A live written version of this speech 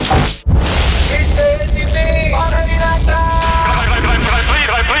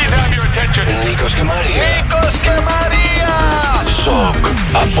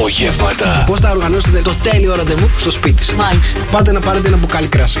απογεύματα. Πώς θα οργανώσετε το τέλειο ραντεβού στο σπίτι σας. Μάλιστα. Πάτε να πάρετε ένα μπουκάλι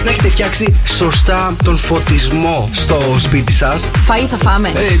κράσι. Να έχετε φτιάξει σωστά τον φωτισμό στο σπίτι σας. Φαΐ θα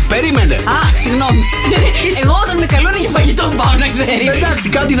φάμε. Περίμενε. Α, συγγνώμη. Εγώ όταν με καλούν για φαγητό πάω, να ξέρεις. Εντάξει,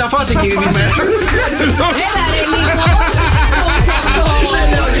 κάτι θα φας εκείνη τη μέρα.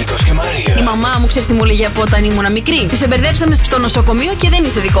 Έλα ρε Νίκο. Νίκος και Μαρία. Η μαμά μου, ξέρεις τι μου έλεγε από όταν ήμουν μικρή. Τη εμπερδέψαμε στο νοσοκομείο και δεν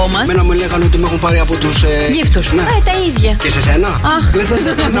είσαι δικό μας. Μένα μου λέγανε ότι με έχουν πάρει από τους Γύφτους. Ναι. Τα ίδια. Και σε σένα. Αχ. Λες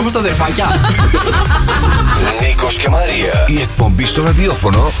να είμαστε αδερφάκια. Νίκος και Μαρία. Η εκπομπή στο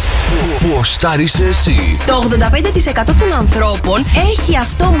ραδιόφωνο που οστάρισε εσύ. Το 85% των ανθρώπων έχει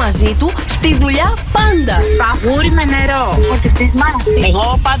αυτό μαζί του στη δουλειά πάντα. Παγούρι με νερό. Φωτιστής μάθη.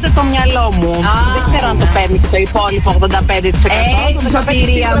 Εγώ πάντα το μυαλό μου. Δεν ξέρω αν το παίρνει και το υπόλοιπο 85%. Έτσι,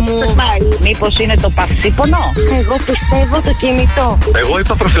 σωτηρία μου. Μήπως είναι το παυσίπονο. Εγώ πιστεύω το κινητό. Εγώ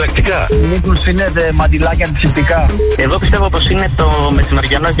είπα προφυλακτικά. Μήπως είναι μαντιλάκια αντισηπτικά. Εγώ πιστεύω πως είναι το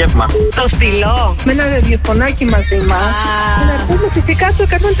μεσημεριανό γεύμα. Το στυλό. Με ένα ραδιοφωνάκι μαζί μας. Και να πούμε φυσικά το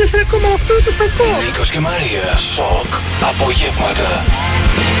 104,8 του πετώ. Νίκος και Μαρία. Σοκ απογεύματα.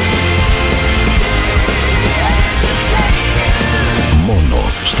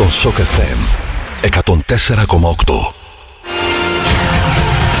 Μόνο στον Σοκ FM 104,8.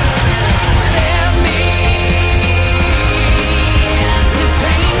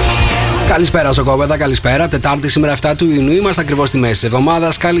 Καλησπέρα, Σοκόπεδα, καλησπέρα. Τετάρτη σήμερα 7 του Ιουνίου. Είμαστε ακριβώς στη μέση της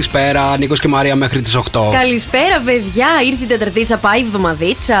εβδομάδας. Καλησπέρα, Νίκος και Μαρία μέχρι τις 8. Καλησπέρα, παιδιά. Ήρθε η Τεταρτίτσα, πάει η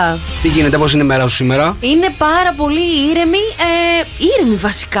εβδομαδίτσα. Τι γίνεται, πώς είναι η μέρα σου σήμερα? Είναι πάρα πολύ ήρεμη. Ήρεμη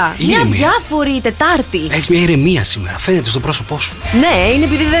βασικά. Ήρεμη. Μια διάφορη Τετάρτη. Έχεις μια ηρεμία σήμερα. Φαίνεται στο πρόσωπό σου. Ναι, είναι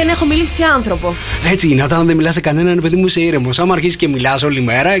επειδή δεν έχω μιλήσει σε άνθρωπο. Έτσι είναι. Όταν δεν μιλάς σε κανέναν, παιδί μου, είσαι ήρεμος. Άμα αρχίσεις και μιλάς όλη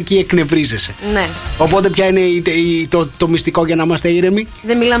μέρα, εκεί εκνευρίζεσαι. Ναι. Οπότε, ποια είναι το μυστικό για να είμαστε ήρεμοι?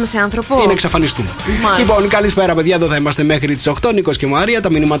 Δεν μιλάμε σε άνθρωπο. Είναι να εξαφανιστούμε. Μάλιστα. Λοιπόν, καλησπέρα, παιδιά. Εδώ θα είμαστε μέχρι τις 8. Νίκος και Μαρία.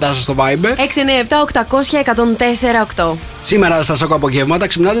 Τα μηνύματά σας στο Viber. 697-800-1048. Σήμερα στα Σοκ Απογεύματα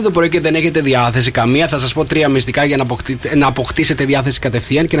ξυπνάτε το πρωί και δεν έχετε διάθεση καμία. Θα σας πω 3 μυστικά για να αποκτήσετε διάθεση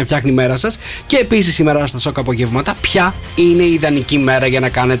κατευθείαν και να φτιάχνει η μέρα σας. Και επίσης σήμερα στα Σοκ Απογεύματα, ποια είναι η ιδανική μέρα για να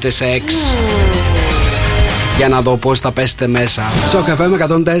κάνετε σεξ. Για να δω πώς θα πέσετε μέσα. Σοκ FM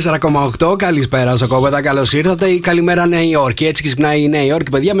 104,8. Καλησπέρα, Σοκόπεδα. Καλώς ήρθατε. Η καλημέρα Νέα Υόρκη. Έτσι ξυπνάει η Νέα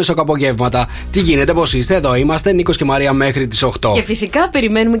Υόρκη, παιδιά, με Σοκ Απογεύματα. Τι γίνεται, πώς είστε? Εδώ είμαστε, Νίκος και Μαρία μέχρι τις 8. Και φυσικά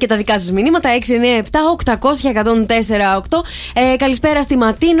περιμένουμε και τα δικά σας μηνύματα. 697-800-1048. Καλησπέρα στη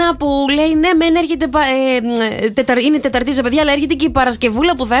Ματίνα που λέει: ναι, μεν έρχεται. Είναι Τεταρτίτσα, παιδιά, αλλά έρχεται και η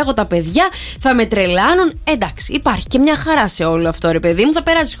Παρασκευούλα που θα έχω τα παιδιά. Θα με τρελάνουν. Εντάξει, υπάρχει και μια χαρά σε όλο αυτό, ρε παιδί μου. Θα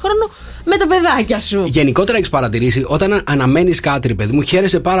περάσει χρόνο με τα παιδάκια σου. Γενικότερα έχεις παρατηρήσει, όταν αναμένεις κάτι, ρε παιδί μου,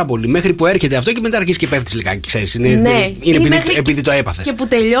 χαίρεσαι πάρα πολύ μέχρι που έρχεται αυτό και μετά αρχίζει και πέφτει λιγάκι, ξέρεις. Είναι επειδή το έπαθες. Και που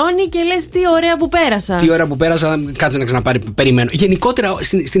τελειώνει και λες τι ωραία που πέρασα. Τι ωραία που πέρασα, κάτσε να ξαναπάρει, περιμένω. Γενικότερα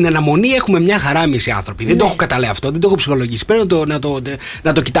στην αναμονή έχουμε μια χαρά εμείς οι άνθρωποι. Δεν το έχω καταλάβει αυτό, δεν το έχω ψυχολογήσει. Πρέπει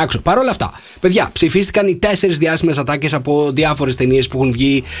να το κοιτάξω. Παρ' όλα αυτά, παιδιά, ψηφίστηκαν οι 4 διάσημες ατάκες από διάφορες ταινίες που έχουν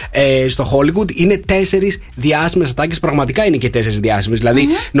βγει στο Hollywood. Είναι 4 διάσημες ατάκες, πραγματικά είναι και 4 διάσημες. Δηλαδή,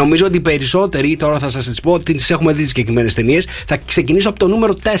 νομίζω ότι περισσότεροι, τώρα θα σας τις πω ότι τις έχουμε δει τις συγκεκριμένες ταινίες. Θα ξεκινήσω από το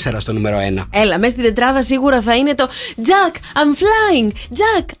νούμερο 4 στο νούμερο 1. Έλα, μέσα στην τετράδα σίγουρα θα είναι το Jack, I'm flying!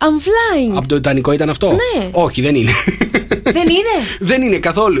 Jack, I'm flying! Από το Ιτανικό ήταν αυτό? Ναι. Όχι, δεν είναι. Δεν είναι? Δεν είναι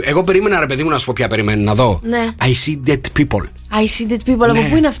καθόλου. Εγώ περίμενα, ρε παιδί μου, να σου πω ποια περιμένω να δω. Ναι. I see dead people. I see dead people. Ναι. Από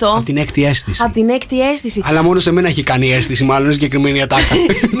πού είναι αυτό? Από την έκτη αίσθηση. Από την έκτη αίσθηση. Αλλά μόνο σε μένα έχει κάνει αίσθηση, μάλλον συγκεκριμένη ατάκα.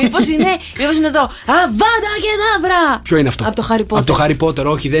 Μήπως είναι το Αβάντα Κεδάβρα! Ποιο είναι αυτό? Από το Harry Potter. Από το Harry Potter,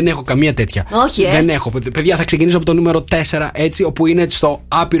 όχι, δεν έχω καμία τέτοια. Όχι, Δεν έχω. Παιδιά, θα ξεκινήσω από το νούμερο 4, έτσι, όπου είναι στο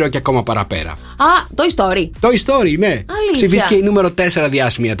άπειρο και ακόμα παραπέρα. Α, το Story. Το Story, ναι. Αλήθεια. Ψηφίστηκε η νούμερο 4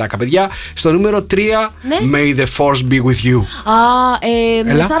 διάσημη ατάκα, παιδιά. Στο νούμερο 3, ναι. May the Force be with you.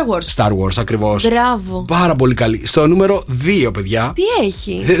 Star Wars. Star Wars, ακριβώς. Μπράβο. Πάρα πολύ καλή. Στο νούμερο 2, παιδιά. Τι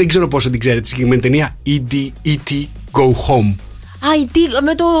έχει? Δεν ξέρω πόσο την ξέρετε τη συγκεκριμένη ταινία. E.T. Go Home.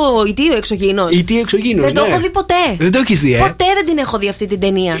 Με το E.T. ο εξωγήινος. E.T. εξωγήινος, δεν το έχω δει ποτέ. Δεν το έχεις δει, Ποτέ δεν την έχω δει αυτή την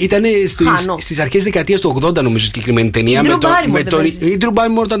ταινία. Ήταν στις αρχές δεκαετίας του 80, νομίζω, συγκεκριμένη ταινία. Η Drew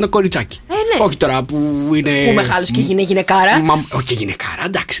Barrymore ήταν το κοριτσάκι. Ναι. Όχι τώρα που είναι. Που μεγάλωσε και είναι γυναικάρα. Όχι και γυναικάρα,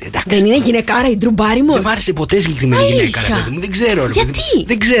 εντάξει. Δεν είναι γυναικάρα η Drew Barrymore? Δεν μ' άρεσε ποτέ συγκεκριμένη γυναίκα, ρε παιδί μου. Δεν ξέρω. Γιατί?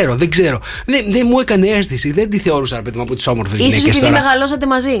 Δεν ξέρω. Δεν μου έκανε αίσθηση. Δεν τη θεώρουσα, ρε παιδί μου, από τις όμορφες γυναίκες. Ίσως επειδή μεγαλώσατε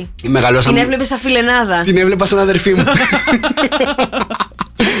μαζί. Την έβλεπε σαν φιλενάδα. Την έβλεπα σαν αδερφή μου.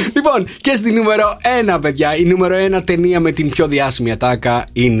 Λοιπόν, και στη νούμερο 1, παιδιά. Η νούμερο 1 ταινία με την πιο διάσημη ατάκα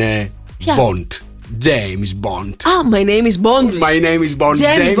είναι Bond. James Bond. My name is Bond. My name is Bond.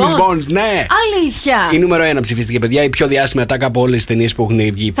 James Bond, ναι. Αλήθεια. Η νούμερο 1 ψηφίστηκε, παιδιά. Η πιο διάσημη ατάκα από όλες τις ταινίες που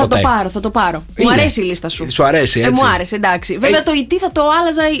έχουν βγει ποτέ. Θα το πάρω. Μου αρέσει η λίστα σου. Σου αρέσει, έτσι. Μου άρεσε, εντάξει. Βέβαια το E.T. θα το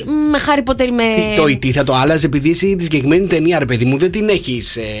άλλαζα με Harry Potter με. Το E.T. θα το άλλαζε επειδή εσύ τη συγκεκριμένη ταινία, ρε παιδί μου, δεν την έχει.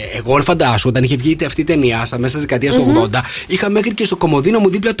 Εγώ φαντάσου, όταν είχε βγει αυτή η ταινία στα μέσα τη δεκαετία του 80, είχα μέχρι και στο κομμωδίνο μου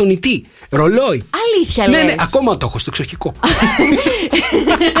δίπλα τον E.T. Ρολόι. Αλήθεια, λες? Ναι, ακόμα το έχω στο εξοχικό.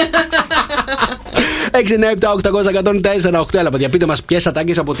 697-800-1048. Έλα, παιδιά, πείτε μας ποιες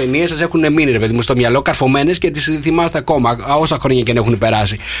ατάκες από ταινίες σας έχουν μείνει, ρε παιδί μου, στο μυαλό, καρφωμένες και τις θυμάστε ακόμα, όσα χρόνια και να έχουν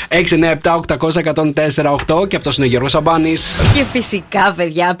περάσει. 697-800-1048. Και αυτός είναι ο Γιώργος Σαμπάνης. Και φυσικά,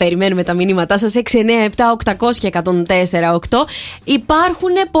 παιδιά, περιμένουμε τα μηνύματά σας. 697-800-1048.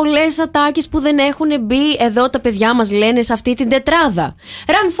 Υπάρχουν πολλές ατάκες που δεν έχουν μπει εδώ, τα παιδιά μας λένε, σε αυτή την τετράδα.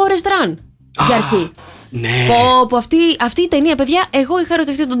 Run, Forest, Run. Για αρχή. Ναι. Πω, αυτή η ταινία, παιδιά, εγώ είχα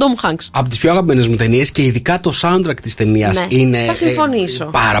ερωτευτεί τον Tom Hanks. Από τις πιο αγαπημένες μου ταινίες και ειδικά το soundtrack της ταινίας, ναι, είναι θα συμφωνήσω.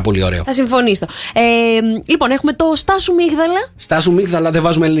 Πάρα πολύ ωραίο. Θα συμφωνήσω. Λοιπόν, έχουμε το Στάσου Μίγδαλα. Στάσου Μίγδαλα, δεν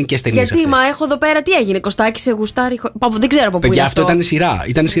βάζουμε ελληνικές ταινίες. Γιατί, αυτές. μα έχω εδώ πέρα τι έγινε. Κωστάκι, σε γουστάρι. Δεν ξέρω από πού είναι. Παιδιά, αυτό ήταν σειρά.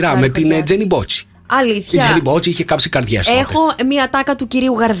 Ήταν σειρά με την Τζένι Μπότσι. Αλήθεια. Η Τζένι Μπότσι είχε κάψει καρδιές. Έχω μία τάκα του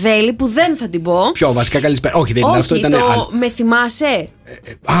κυρίου Γαρδέλη που δεν θα την πω. Πιο βασικά, καλησπέρα. Όχι, δεν ήταν αυτό. Ήταν με θυμάσαι.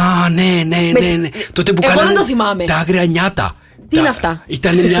 Ναι. Τότε που εγώ δεν το θυμάμαι. Τα άγρια νιάτα. Τι είναι αυτά?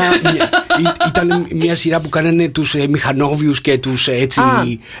 Ήταν μια σειρά που κάνανε τους μηχανόβιους και τους έτσι.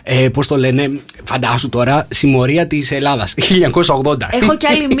 Πώς το λένε, φαντάσου τώρα, συμμορία της Ελλάδας 1980. Έχω κι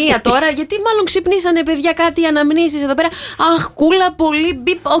άλλη μία τώρα, γιατί μάλλον ξυπνήσανε, παιδιά, κάτι αναμνήσεις εδώ πέρα. Αχ, κούλα, πολύ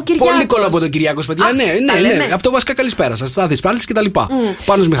μπιπ, ο Κυριάκος. Πολύ κόλλο από τον Κυριάκος, παιδιά. Ναι. Αυτό βασικά, καλησπέρα σας. Στάθης Πάλτης και τα λοιπά.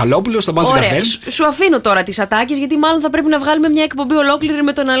 Πάνος Μιχαλόπουλος, στα Μάτς Καρτέλ. Σου αφήνω τώρα τις ατάκες, γιατί μάλλον θα πρέπει να βγάλουμε μια εκπομπή ολόκληρη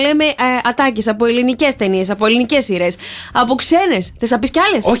με το να λέμε ατάκες από ελληνικές ταινίες, από ελληνικές σειρές. Από ξένες. Θες να πεις κι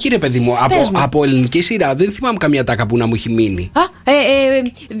άλλες? Όχι, ρε παιδί μου, από ελληνική σειρά δεν θυμάμαι καμία τάκα που να μου έχει μείνει.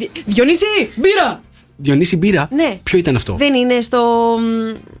 Διονύση, μπύρα! Διονύση, μπύρα. Ναι. Ποιο ήταν αυτό? Δεν είναι στο.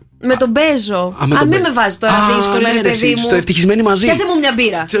 Με τον Μπέζο. Μην με βάζει τώρα δύσκολα, ρε παιδί μου. Στο Ευτυχισμένοι μαζί. Πιάσε μου μια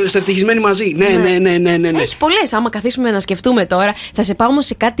μπύρα. Στο Ευτυχισμένοι μαζί. Ναι. Έχει πολλές. Άμα καθίσουμε να σκεφτούμε τώρα, θα σε πάω όμως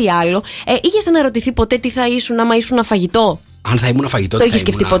σε κάτι άλλο. Είχες αναρωτηθεί ποτέ τι θα ήσουν άμα ήσουν φαγητό? Αν θα ήμουν φαγητό, το έχει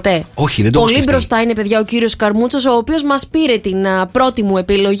σκεφτεί ποτέ? Όχι, δεν το έχω σκεφτεί. Πολύ μπροστά είναι, παιδιά, ο κύριος Καρμούτσος, ο οποίος μας πήρε την πρώτη μου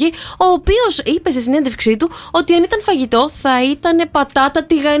επιλογή, ο οποίος είπε σε συνέντευξή του ότι αν ήταν φαγητό θα ήταν πατάτα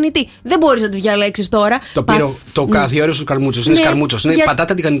τηγανιτή. Δεν μπορείς να τη διαλέξεις τώρα. Το καθιέρωσε ο Καρμούτσος. Είναι σκαρμούτσος. Είναι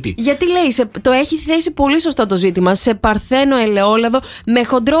πατάτα τηγανιτή. Γιατί λέει, το έχει θέσει πολύ σωστά το ζήτημα. Σε παρθένο ελαιόλαδο, με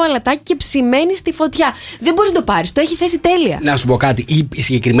χοντρό αλατάκι και ψημένη στη φωτιά. Δεν μπορείς να το πάρεις. Το έχει θέσει τέλεια. Να σου πω κάτι. Η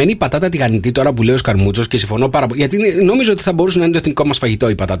συγκεκριμένη πατάτα τηγανιτή τώρα που λέει ο Καρμούτσος και συμφωνώ πάρα πολύ. Γιατί νομίζω ότι θα μπορούσε να είναι το εθνικό μας φαγητό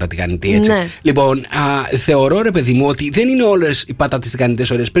η πατάτα τηγανιτή, έτσι. Ναι. Λοιπόν, θεωρώ, ρε παιδί μου, ότι δεν είναι όλες οι πατάτες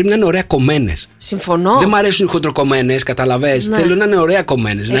τηγανιτές ωραίες. Πρέπει να είναι ωραία κομμένες. Συμφωνώ. Δεν μου αρέσουν οι χοντροκομμένες, καταλαβες. Ναι. Θέλω να είναι ωραία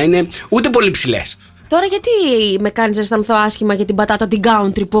κομμένες, να είναι ούτε πολύ ψηλές. Τώρα γιατί με κάνεις να αισθανθώ άσχημα για την πατάτα την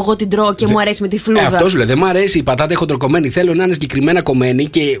country που εγώ την τρώω και μου αρέσει με τη φλούδα? Αυτό σου λέει. Δεν μου αρέσει η πατάτα χοντροκομμένη. Θέλω να είναι συγκεκριμένα κομμένη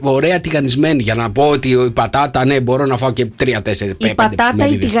και ωραία τηγανισμένη. Για να πω ότι η πατάτα, ναι, μπορώ να φάω και 3-4-5. Η πατάτα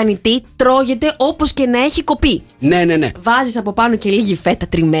η τηγανιτή τρώγεται όπως και να έχει κοπεί. Ναι. Βάζεις από πάνω και λίγη φέτα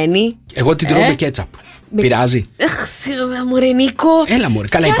τριμμένη. Εγώ την τρώω με κέτσαπ. Πειράζει? Μωρέ, Νίκο. Έλα, μωρέ.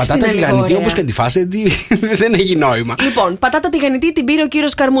 Καλά, η πατάτα τηγανιτή, όπως και τη φάση, δεν έχει νόημα. Λοιπόν, πατάτα τηγανιτή την πήρε ο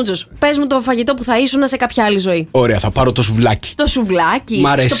κύριος Καρμούτσος. Πες μου το φαγητό που θα ήσουν σε κάποια άλλη ζωή. Ωραία, θα πάρω το σουβλάκι. Το σουβλάκι. Μ'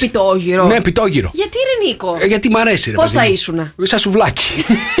 αρέσει. Το πιτόγυρο. Ναι, πιτόγυρο. Γιατί, ρε Νίκο? Γιατί μ' αρέσει, ρε. Πώς θα ήσουν? Σαν σουβλάκι.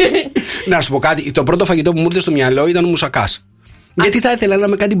 Να σου πω κάτι. Το πρώτο φαγητό που μου ήρθε στο μυαλό ήταν ο μουσακάς. Γιατί θα ήθελα να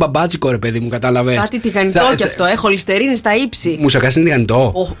είμαι κάτι μπαμπάτσικο, ρε παιδί μου, κατάλαβες. Κάτι τηγανιτό κι αυτό. Χολυστερίνη στα ύψη. Μουσακάς είναι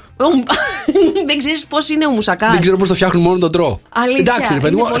τηγανιτό. Δεν ξέρεις πώς είναι ο μουσακάς. Δεν ξέρω πώς το φτιάχνουν, μόνο τον τρώω. Αλήθεια. Εντάξει, ρε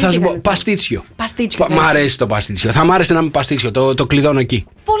παιδί μου, θα σου πω παστίτσιο. Μ' αρέσει το παστίτσιο. Θα μ' άρεσε να είμαι παστίτσιο. Το κλειδώνω εκεί.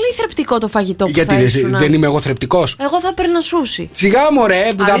 Πολύ θρεπτικό το φαγητό που γιατί δεν είμαι εγώ θρεπτικός? Εγώ θα παίρνα σούσι. Σιγά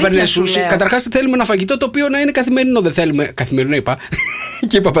μωρέ που θα παίρνε σούσι. Καταρχάς θέλουμε ένα φαγητό το οποίο να είναι καθημερινό. Δεν θέλουμε. Καθημερινό είπα.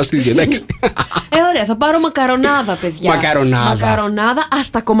 Και είπα παστίτσιο, εντάξει. Ωραία, θα πάρω μακαρονάδα, παιδιά. Μακαρονάδα,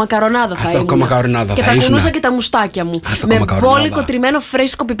 αστακομακαρονάδα θα ήμουν. Και θα κουνούσα και τα μουστάκια μου. Με μπόλικο τριμμένο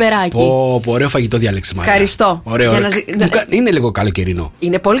φρέσκο πιπεράκι. Ωραίο φαγητό διάλεξη, Μαρία. Ευχαριστώ. Είναι λίγο καλοκαιρινό.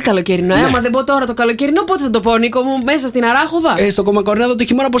 Είναι πολύ καλοκαιρινό. Άμα δεν πω τώρα το καλοκαιρινό, πότε θα το πω, Νίκο μου, μέσα στην αράχοβα? Στο κομμακαρονάδο το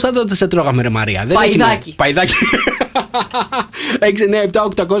χειμώνα, πώς θα το σε τρώγαμε, ρε Μαρία? Παϊδάκι. Παϊδάκι.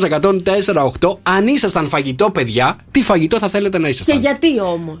 697-800-1048. Αν ήσασταν φαγητό, παιδιά, τι φαγητό θα θέλετε να ήσασταν? Και γιατί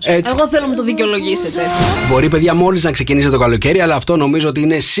όμως? Εγώ θέλω να μου το δικαιολογήσετε. Μπορεί, παιδιά, μόλις να ξεκινήσει το καλοκαίρι, αλλά αυτό νομίζω ότι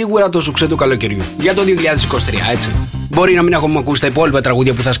είναι σίγουρα το σουξέ του καλοκαιριού. Για το 2023, έτσι. Μπορεί να μην έχουμε ακούσει τα υπόλοιπα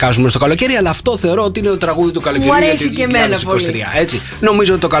τραγούδια που θα σκάσουμε στο καλοκαίρι, αλλά αυτό θεωρώ ότι είναι το τραγούδι του καλοκαιριού. Μου αρέσει και εμένα πολύ. Έτσι.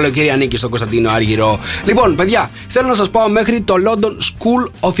 Νομίζω ότι το καλοκαίρι ανήκει στον Κωνσταντίνο Άργυρο. Λοιπόν, παιδιά, θέλω να σας πάω μέχρι το London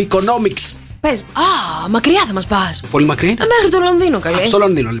School of Economics. Πες. Μακριά θα μας πας. Πολύ μακριά είναι. Μέχρι το Λονδίνο, καλή. Στο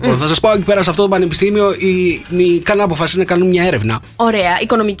Λονδίνο, λοιπόν. Θα σας πάω εκεί πέρα σε αυτό το πανεπιστήμιο. Κάνουν αποφασίσει να κάνουν μια έρευνα. Ωραία,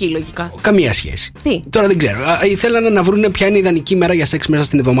 οικονομική λογικά. Καμία σχέση. Τι? Τώρα δεν ξέρω. Θέλανε να βρουν ποια είναι η ιδανική μέρα για σεξ μέσα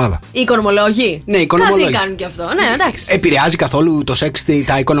στην εβδομάδα. Οι οικονομολόγοι. Ναι, οι οικονομολόγοι. Κάτι κάνουν και αυτό. Ναι, εντάξει. Επηρεάζει καθόλου το σεξ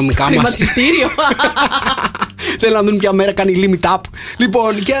τα οικονομικά μας? Χρηματιστήριο. Θέλουν να δουν ποια μέρα κάνει limit up.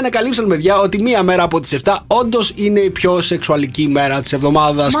 Λοιπόν, και ανακαλύψαν, παιδιά, ότι μία μέρα από τις 7 όντως είναι η πιο σεξουαλική μέρα της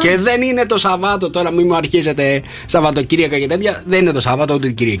εβδομάδας. Και δεν είναι το Σαββάτο. Τώρα μην μου αρχίζετε Σαββατοκύριακα και τέτοια. Δεν είναι το Σαββάτο ούτε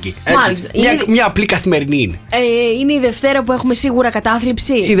την Κυριακή. Μια απλή καθημερινή είναι. Είναι η Δευτέρα που έχουμε σίγουρα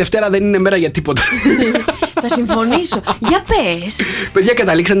κατάθλιψη. Η Δευτέρα δεν είναι μέρα για τίποτα. Θα συμφωνήσω. Για πες. Παιδιά,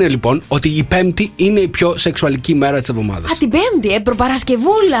 καταλήξανε λοιπόν ότι η Πέμπτη είναι η πιο σεξουαλική μέρα της εβδομάδας. Την Πέμπτη,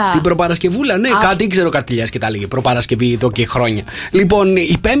 προπαρασκευούλα. Την προπαρασκευούλα, ναι, κάτι ήξερε ο Καρτιλιάς και τα έλεγε. Προπαρασκευή εδώ και χρόνια. Λοιπόν,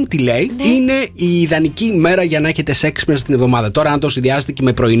 η Πέμπτη, λέει, είναι η ιδανική μέρα για να έχετε σεξ μέσα στην εβδομάδα. Τώρα, αν το συνδυάσετε και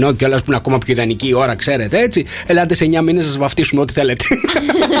με πρωινό και όλα που είναι ακόμα πιο ιδανική η ώρα, ξέρετε, έτσι. Ελάτε σε 9 μήνες να σας βαφτίσουμε ό,τι θέλετε.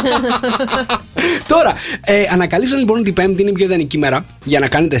 Τώρα, ανακαλύψαν λοιπόν ότι η Πέμπτη είναι η πιο ιδανική μέρα για να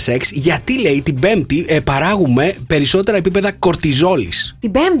κάνετε σεξ, γιατί, λέει, την Πέμπτη παράγουμε περισσότερα επίπεδα κορτιζόλης.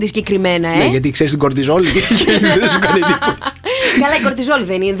 Την Πέμπτη συγκεκριμένα, Ναι, γιατί ξέρεις την κορτιζόλη. Δεν σου κάνει τίποτα. Καλά, η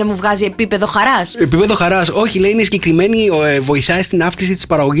κορτιζόλη δεν μου βγάζει επίπεδο χαράς? Επίπεδο χαράς, όχι, λέει, είναι συγκεκριμένη, βοηθάει στην αύξηση της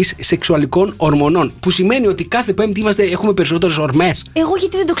παραγωγής σεξουαλικών ορμονών. Που σημαίνει ότι κάθε Πέμπτη έχουμε περισσότερες ορμές. Εγώ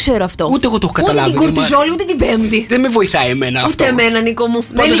γιατί δεν το ξέρω αυτό? Ούτε εγώ το έχω καταλάβει. Ούτε την κορτιζόλη, ούτε την Πέμπτη. Δεν με βοηθάει εμένα αυτό. Ούτε εμένα, Νίκο μου.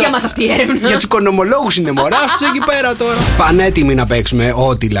 Δεν είναι για μας αυτή η έρευνα. Για τους οικονομολόγους είναι, μωρά σου εκεί πέρα τώρα. Πανέτοιμοι να παίξουμε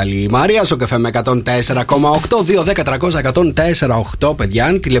ό,τι λαλεί η Μαρία στο καφέ με 104,8. 2-10-300-104,8. Παιδιά,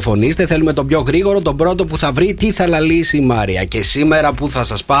 αν τηλεφωνήστε, θέλουμε τον πιο γρήγορο, τον πρώτο που θα βρει τι θα λαλήσει η Μαρία. Και σήμερα που θα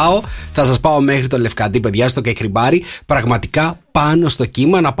σας πάω μέχρι το Λευκαντή, παιδιά, στο Κεχριμπάρι. Πραγματικά πάνω στο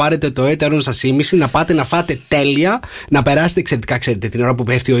κύμα, να πάρετε το έτερον σας ήμιση, να πάτε να φάτε τέλεια, να περάσετε εξαιρετικά, ξέρετε, την ώρα που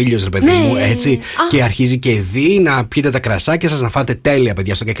πέφτει ο ήλιος, ρε παιδί μου, έτσι, και αρχίζει και δει, να πιείτε τα κρασάκια σας, να φάτε τέλεια,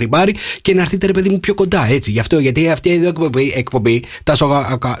 παιδιά, στο Κεκριμπάρι και να έρθετε, ρε παιδί μου, πιο κοντά, έτσι. Γι' αυτό, γιατί αυτή εδώ εκπομπή, τα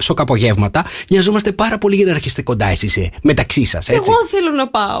σοκαπογεύματα, νοιαζόμαστε πάρα πολύ για να αρχίσετε κοντά εσείς, μεταξύ σας, έτσι. Εγώ θέλω να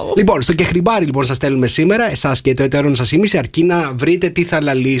πάω. Λοιπόν, στο Κεχριμπάρι, λοιπόν, σας στέλνουμε σήμερα, εσάς και το έτερον σας ήμιση, αρκεί να βρείτε τι θα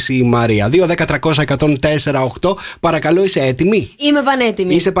λαλήσει η Μαρία. 2-10-300-104,8. Παρακαλώ, είσαι έτοιμη? Είμαι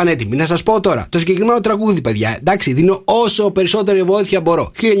πανέτοιμη. Είσαι πανέτοιμη. Να σας πω τώρα το συγκεκριμένο τραγούδι, παιδιά. Εντάξει, δίνω όσο περισσότερη βοήθεια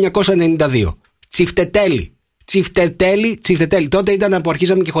μπορώ. 1992. Τσιφτετέλη. Τσιφτετέλη. Τότε ήταν που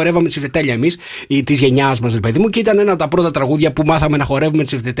αρχίσαμε και χορεύαμε τσιφτετέλια εμείς, της γενιάς μας, ρε παιδί μου, και ήταν ένα από τα πρώτα τραγούδια που μάθαμε να χορεύουμε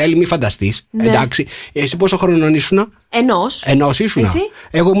τσιφτετέλη. Μη φανταστείς. Ναι. Εντάξει. Εσύ πόσο χρόνο ήσουνα? Ενός ήσουνα. Εσύ?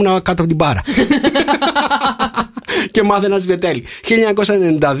 Εγώ ήμουνα κάτω από την μπάρα. Και μάθαινα τσιφτετέλη.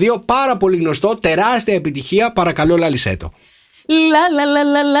 1992, πάρα πολύ γνωστό, τεράστια επιτυχία. Παρακαλώ, λάλησέ το.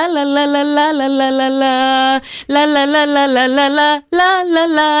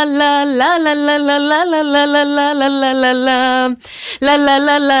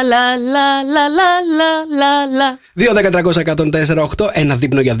 Δύο 10-300-104,8. Ένα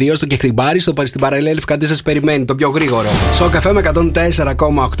δείπνο για δύο στο Κεχριμπάρι, στην παραλία Λευκαντή σας περιμένει το πιο γρήγορο. Στο καφέ με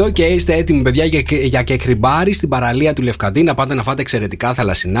 104,8 και είστε έτοιμοι, παιδιά, για Κεχριμπάρι στην παραλία του Λευκαντή. Να πάτε να φάτε εξαιρετικά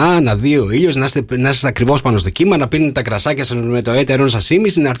θαλασσινά, να δει ο ήλιος, να είστε ακριβώς πάνω στο κύμα, να πίνετε τα κρασάκια σας με το έτερον σας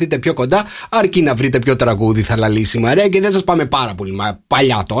ήμιση, να έρθετε πιο κοντά, αρκεί να βρείτε ποιο τραγούδι θα λαλήσει η Μαρία. Και δεν σας πάμε πάρα πολύ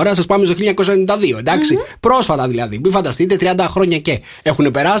παλιά τώρα, σας πάμε στο 1992, εντάξει. Πρόσφατα δηλαδή. Μην φανταστείτε, 30 χρόνια και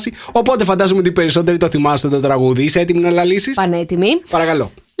έχουν περάσει. Οπότε φαντάζομαι ότι περισσότεροι το θυμάστε το τραγούδι. Είσαι έτοιμη να λαλήσεις? Πανέτοιμη.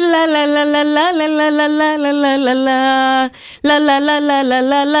 Παρακαλώ.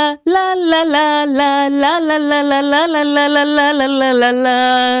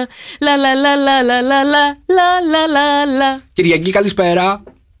 Κυριακή, καλησπέρα.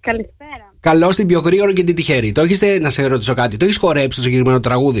 Καλησπέρα. Καλώς, την πιο γρήγορο και την τυχερή. Το έχεις, να σε ρωτήσω κάτι, το έχεις χορέψει το συγκεκριμένο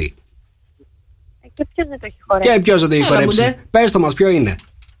τραγούδι? Και ποιος δεν το έχει χορέψει? Και ποιος δεν το έχει χορέψει? Πες το μας, ποιο είναι?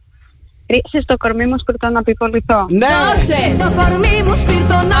 Ρίξε στο κορμί μου σπιρτό να πυποληθώ. Ναι! Στο κορμί μου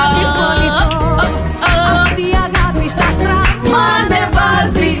σπιρτό να πυποληθώ. Αυτή η αγάπη στα στραβά μ'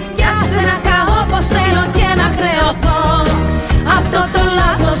 ανεβάζει. Για σένα κάνω πως θέλω και να χρεωθώ. Αυτό το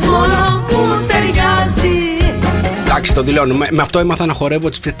λάθος μόνο μου ταιριάζει. Εντάξει, Εντάξει, το δηλώνω. Με αυτό έμαθα να χορεύω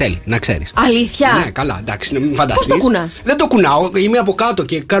τσιφτετέλη, να ξέρεις. Αλήθεια? Ναι, καλά, εντάξει, μην φανταστείς. Πώς το κουνάς? Δεν το κουνάω, είμαι από κάτω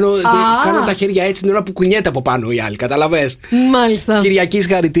και κάνω τα χέρια έτσι την ώρα που κουνιέται από πάνω η άλλη. Καταλαβες. Μάλιστα. Κυριακή,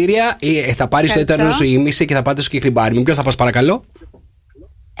 συγχαρητήρια. Θα πάρεις το έτερο σου ήμιση και θα πάτε στο κεχρυμπάρι. Με ποιο θα πας, παρακαλώ?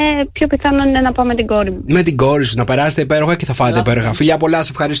 Πιο πιθανό είναι να πάω με την κόρη μου. Με την κόρη σου, να περάσετε υπέροχα και θα φάτε υπέροχα. Φιλιά πολλά, σε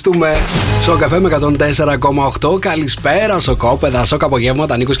ευχαριστούμε. Στο καφέ με 104,8. Καλησπέρα, σοκόπεδα, σοκ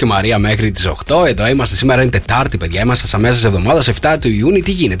απογεύματα. Νίκος και Μαρία μέχρι τις 8. Εδώ είμαστε, σήμερα είναι Τετάρτη, παιδιά. Είμαστε στα μέσα τη εβδομάδα, 7 του Ιούνιου.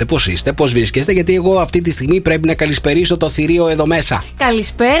 Τι γίνεται, πώς είστε, πώς βρίσκεστε? Γιατί εγώ αυτή τη στιγμή πρέπει να καλησπερίσω το θηρίο εδώ μέσα.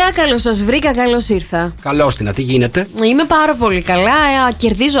 Καλησπέρα, καλώς σας βρήκα, καλώς ήρθα. Καλώς την, τι γίνεται? Είμαι πάρα πολύ καλά,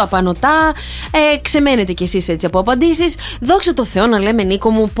 κερδίζω απανωτά, ξεμένετε κι εσείς έτσι από απαντήσεις. Δόξα τω Θεώ, να λέμε, Νίκο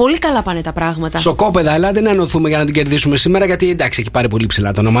μου, πολύ καλά πάνε τα πράγματα. Σοκόπεδα, ελάτε να ενωθούμε για να την κερδίσουμε σήμερα, γιατί εντάξει, έχει πάρει πολύ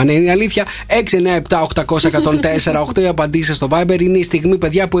ψηλά το όνομα, είναι η αλήθεια. 697-800-1048 οι απαντήσεις στο Viber. Είναι η στιγμή,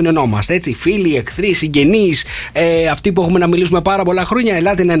 παιδιά, που ενωνόμαστε. Έτσι, φίλοι, εχθροί, συγγενείς, αυτοί που έχουμε να μιλήσουμε πάρα πολλά χρόνια.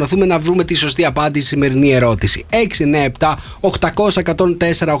 Ελάτε να ενωθούμε να βρούμε τη σωστή απάντηση στη σημερινή ερώτηση.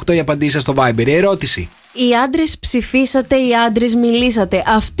 697-800-1048 οι απαντήσεις στο Viber. Η ερώτηση: οι άντρες ψηφίσατε, οι άντρες μιλήσατε.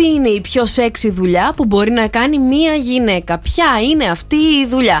 Αυτή είναι η πιο σεξι δουλειά που μπορεί να κάνει μία γυναίκα. Ποια είναι αυτή η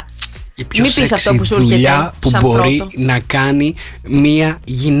δουλειά? Η πιο σεξι δουλειά που μπορεί πρώτο να κάνει μία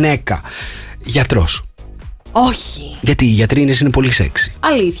γυναίκα. Γιατρός. Όχι. Γιατί οι γιατροί είναι πολύ σεξι.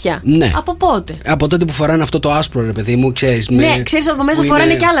 Αλήθεια? Ναι. Από πότε? Από τότε που φοράνε αυτό το άσπρο, ρε παιδί μου, ξέρεις. Ναι, ξέρεις, από μέσα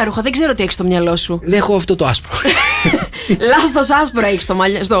φοράνε και άλλα ρούχα. Δεν ξέρω τι έχεις στο μυαλό σου. Δεν έχω αυτό το άσπρο. Λάθος άσπρο έχεις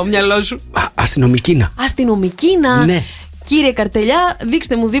στο μυαλό σου. Αστυνομικίνα. Αστυνομικίνα. Ναι. Κύριε Καρτελιά,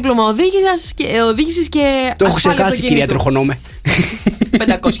 δείξτε μου δίπλωμα οδήγησης και. Το έχω ξεχάσει, κυρία Τροχονόμε.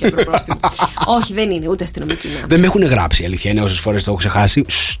 500 ευρώ πρόστιμο. Όχι, δεν είναι ούτε αστυνομική. Δεν με έχουν γράψει, αλήθεια είναι, όσες φορές το έχω ξεχάσει.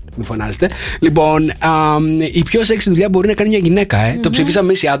 Μην φωνάζετε. Λοιπόν, η πιο σεξι δουλειά μπορεί να κάνει μια γυναίκα, Το ψηφίσαμε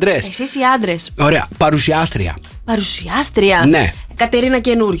εμείς οι άντρες. Εσείς οι άντρες. Ωραία. Παρουσιάστρια. Παρουσιάστρια. Ναι. Κατερίνα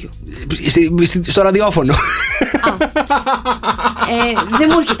Καινούριου. Στο ραδιόφωνο. Δεν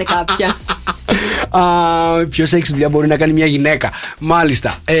μου έρχεται κάποια. Πιο σεξι δουλειά μπορεί να κάνει μια γυναίκα.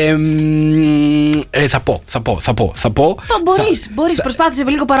 Μάλιστα. Θα πω. Μπορείς, προσπάθησε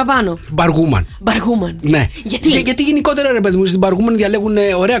λίγο παραπάνω. Μπαργούμαν. Ναι. Γιατί γενικότερα, ρε παιδί μου, στην Μπαργούμαν διαλέγουν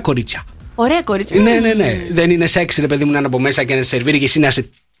ωραία κορίτσια. Ωραία κορίτσια. Ναι. Δεν είναι σεξι, ρε παιδί μου, να είναι από μέσα και να σερβίρει και εσύ να είσαι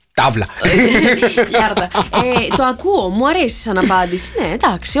τάβλα. Γιάρτα. Το ακούω, μου αρέσει σαν απάντηση. Ναι,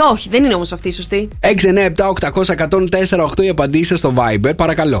 εντάξει, όχι, δεν είναι όμως αυτή η σωστή. 697-800-1048 οι απαντήσεις στο Viber.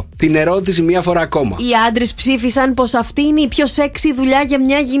 Παρακαλώ, την ερώτηση μία φορά ακόμα. Οι άντρες ψήφισαν πως αυτή είναι η πιο σεξι δουλειά για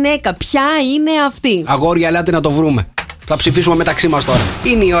μια γυναίκα. Ποια είναι αυτή? Αγόρια, ελάτε να το βρούμε. Θα ψηφίσουμε μεταξύ μας τώρα.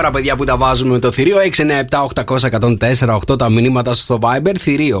 Είναι η ώρα, παιδιά, που τα βάζουμε με το θηρίο. 697-800-1048 τα μηνύματα στο Viber.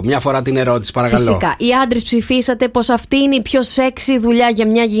 Θηρίο. Μια φορά την ερώτηση, παρακαλώ. Φυσικά. Οι άντρες ψηφίσατε πως αυτή είναι η πιο σεξι δουλειά για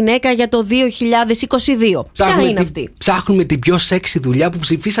μια γυναίκα για το 2022. Ποια είναι αυτή? Ψάχνουμε την πιο σεξι δουλειά που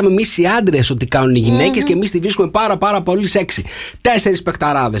ψηφίσαμε εμείς οι άντρες ότι κάνουν οι γυναίκες και εμείς τη βρίσκουμε πάρα πολύ σεξι. 4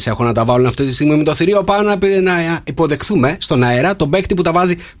 παικταράδες έχω να τα βάλουν αυτή τη στιγμή με το θηρίο. Πάμε να υποδεχθούμε στον αέρα τον παίκτη που τα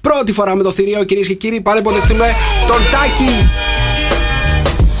βάζει πρώτη φορά με το θηρίο, κυρίες και κύριοι. Πάμε να υποδεχτούμε τον Τάκη.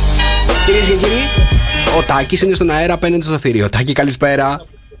 Κυρίες και κύριοι, ο Τάκης είναι στον αέρα απέναντι στο θηρίο. Τάκη, καλησπέρα.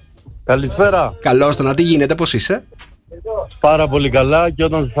 Καλησπέρα. Καλώς το, να τι γίνεται, πώς είσαι? Πάρα πολύ καλά και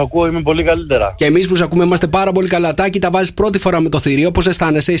όταν σας ακούω είμαι πολύ καλύτερα. Και εμείς που σας ακούμε είμαστε πάρα πολύ καλά. Τάκη, τα βάζεις πρώτη φορά με το θηρίο. Πώς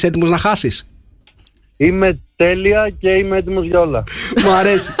αισθάνεσαι, είσαι έτοιμος να χάσεις? Είμαι τέλεια και είμαι έτοιμος για όλα. Μου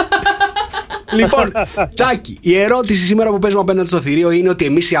αρέσει. Λοιπόν, Τάκη, η ερώτηση σήμερα που παίζουμε απέναντι στο θηρίο είναι ότι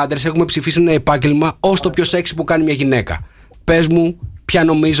εμείς οι άντρες έχουμε ψηφίσει ένα επάγγελμα ως το πιο σεξι που κάνει μια γυναίκα. Πες μου, ποια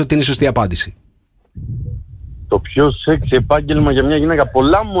νομίζω ότι είναι η σωστή απάντηση? Το πιο σεξι επάγγελμα για μια γυναίκα,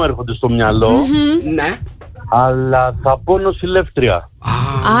 πολλά μου έρχονται στο μυαλό. Ναι. Αλλά θα πω νοσηλεύτρια.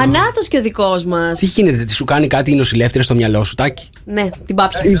 Ανάτος και ο δικός μας. Τι γίνεται, τι σου κάνει κάτι η νοσηλεύτρια στο μυαλό σου, Τάκη? Ναι, την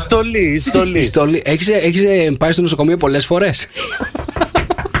πάψα. Η στολή. Έχεις πάει στο νοσοκομείο πολλές φορές?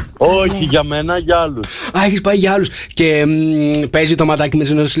 Όχι για μένα, για άλλους. Έχεις πάει για άλλους. Και παίζει το ματάκι με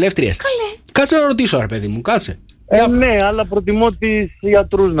τις νοσηλεύτριες? Καλέ. Κάτσε να ρωτήσω, ρε παιδί μου, κάτσε. Ναι, αλλά προτιμώ τις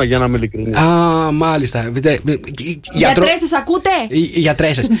ιατρούς, για να είμαι ειλικρινής. Μάλιστα. Γιατρέσες, ακούτε?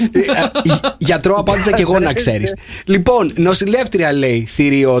 Γιατρέσες. Γιατρό απάντησα και εγώ, να ξέρεις. Λοιπόν, νοσηλεύτρια λέει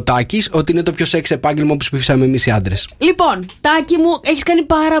θηρίο ο Τάκης ότι είναι το πιο σεξ επάγγελμα που ψηφίσαμε εμείς οι άντρες. Λοιπόν, Τάκη μου, έχεις κάνει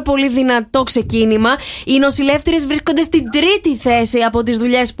πάρα πολύ δυνατό ξεκίνημα. Οι νοσηλεύτριες βρίσκονται στην 3η θέση από τις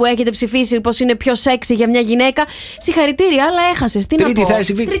δουλειές που έχετε ψηφίσει πως είναι πιο σεξι για μια γυναίκα. Συγχαρητήρια, αλλά έχασες. Τι να πω? Τρίτη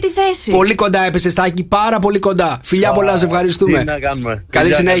θέση. Πολύ κοντά έπεσες, Τάκη, πάρα πολύ κοντά. Φιλιά πολλά, σε ευχαριστούμε. Τι να κάνουμε.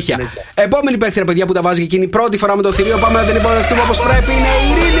 Καλή συνέχεια. Επόμενη παίκτρια, παιδιά, που τα βάζει και εκείνη πρώτη φορά με το θηρίο. Πάμε να την υποδεχτούμε όπως πρέπει. Είναι η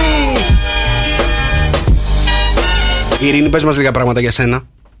Ειρήνη. Ειρήνη, πες μας λίγα πράγματα για σένα.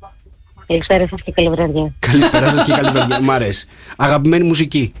 Καλησπέρα σας και καλή βραδιά. Καλησπέρα σας και καλή βραδιά. Μ' αρέσει. Αγαπημένη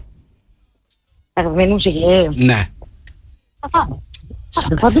μουσική. Αγαπημένη μουσική. Ναι.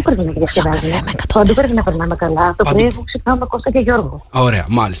 Παντού πρέπει να διασκεδάζουμε. Παντού πρέπει να περνάμε καλά. Το πρωί έχω ξυπνάμε Κώστα και Γιώργο. Ωραία,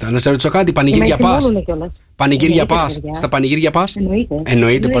 μάλιστα. Να σε ρωτήσω κάτι, πανηγύρια πας. Πανηγύρια πας. Στα πανηγύρια πας.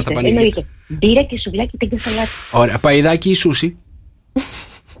 Εννοείται πας στα πανηγύρια. Μπύρα και σουβλάκι και σαλάτι. Ωραία, παϊδάκι ή σούσι.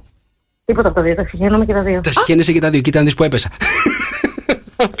 Τίποτα από τα δύο, τα συγχαίρομαι και τα δύο. Τα συγχαίνεσαι και τα δύο, κοίτα να δεις που έπεσα.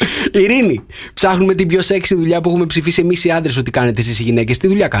 Ειρήνη, ψάχνουμε την πιο σεξι δουλειά που έχουμε ψηφίσει εμείς οι άντρες ότι κάνετε εσείς οι γυναίκες. Τι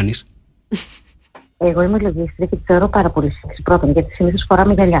δουλειά κάνεις? Εγώ είμαι λογίστρια και τη θεωρώ πάρα πολύ σεξι. Πρώτον, γιατί συνήθως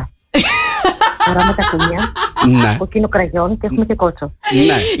φοράμε γυαλιά. Φοράμε τα κουνιά, κόκκινο κραγιόν και έχουμε και κότσο.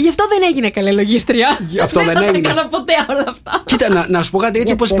 Ναι. Γι' αυτό δεν έγινε καλή λογίστρια. Γι' αυτό δεν έγινε. Δεν έκανα ποτέ όλα αυτά. Κοίτα, να σου πω κάτι,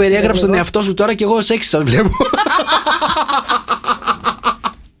 έτσι όπως περιέγραψε τον εαυτό σου τώρα και εγώ σεξι σας βλέπω.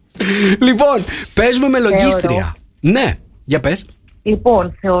 Λοιπόν, παίζουμε με λογίστρια. Ναι, για πες.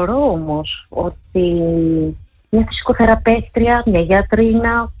 Λοιπόν, θεωρώ όμως ότι μια φυσικοθεραπεύτρια, μια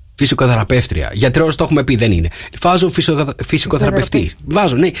γιατρίνα. Φυσικοθεραπεύτρια. Γιατρός το έχουμε πει, δεν είναι. Βάζω φυσικοθεραπευτή.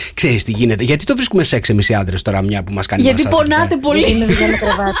 Βάζω, ναι. Ξέρεις τι γίνεται. Γιατί το βρίσκουμε σεξ εμείς οι άντρες τώρα, μια που μας κάνει γιατί μασάζ. Γιατί πονάτε πολύ. Είναι δουλειά με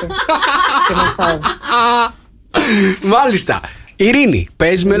κρεβάτι. Και μασάζ. Μάλιστα. Ειρήνη,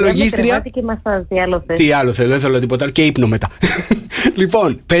 παίζει με λογίστρια. Και μασάζ, τι άλλο θες? Τι άλλο θέλω, δεν θέλω τίποτα άλλο. Και ύπνο μετά.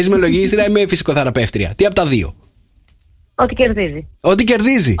 Λοιπόν, παίζει με λογίστρια ή με φυσικοθεραπεύτρια? Τι από τα δύο? Ό,τι κερδίζει. Ό,τι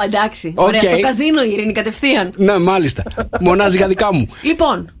κερδίζει. Εντάξει. Ωραία, στο καζίνο η Ειρήνη κατευθείαν. Ναι, μάλιστα. Μονάζει για δικά μου.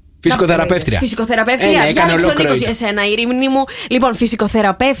 Λοιπόν. Φυσικοθεραπεύτρια. Φυσικοθεραπεύτρια. Έκανε ολόκληρο για εσένα, Ειρήνη μου. Λοιπόν,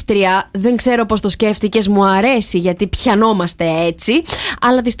 φυσικοθεραπεύτρια, δεν ξέρω πώς το σκέφτηκες, μου αρέσει γιατί πιανόμαστε έτσι.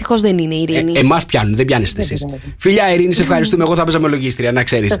 Αλλά δυστυχώς δεν είναι, Ειρήνη. Εμάς πιάνουν, δεν πιάνεστε εσείς. Φιλιά, Ειρήνη, σε ευχαριστούμε. Εγώ θα παίζα με λογίστρια, να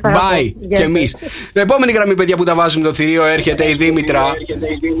ξέρεις. Bye και εμείς. Επόμενη γραμμή, παιδιά, που τα βάζουμε το θηρίο, έρχεται η Δήμητρα.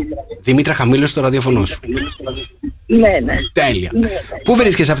 Δήμητρα, χαμήλωσε το ραδιοφωνό σου. Ναι. Τέλεια. Πού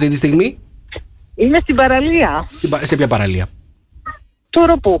βρίσκεσαι αυτή τη στιγμή? Είμαι στην παραλία. Σε ποια παραλία? Το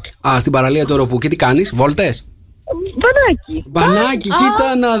Ροπού. Α, στην παραλία του Ροπού. Και τι κάνεις, βόλτες? Μπανάκι,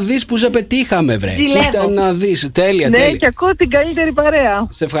 κοίτα να δεις που σε πετύχαμε, βρε. Κοίτα να δεις, τέλεια. Ναι, και ακούω την καλύτερη παρέα.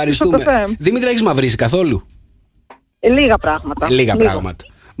 Σε ευχαριστούμε. Δήμητρα, έχεις μαυρίσει καθόλου? Λίγα πράγματα. Λίγα πράγματα.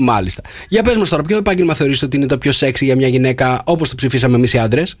 Μάλιστα. Για πες μας τώρα, ποιο επάγγελμα θεωρείς ότι είναι το πιο σεξι για μια γυναίκα, όπως το ψηφίσαμε εμείς οι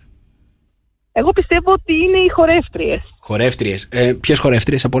άντρες? Εγώ πιστεύω ότι είναι οι χορεύτριες. Χορεύτριες. Ποιες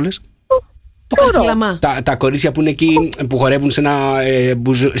χορεύτριες από όλες? Το Καρσιλαμά. Τα κορίτσια που είναι εκεί που χορεύουν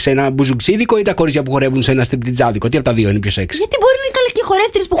σε ένα μπουζουξίδικο ή τα κορίτσια που χορεύουν σε ένα στριπτιτζάδικο? Τι από τα δύο είναι πιο σεξι? Γιατί μπορεί να είναι καλές και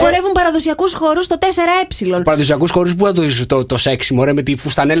χορεύτριες που χορεύουν παραδοσιακούς χορούς στο 4Ε. Παραδοσιακούς χορούς που θα το δεις το σεξι, μωρέ, με τη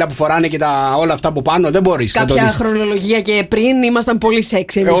φουστανέλα που φοράνε και όλα αυτά από πάνω, δεν μπορείς. Κάποια χρονολογία και πριν ήμασταν πολύ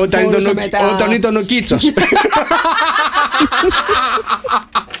σεξι. Όταν ήταν ο Κίτσος.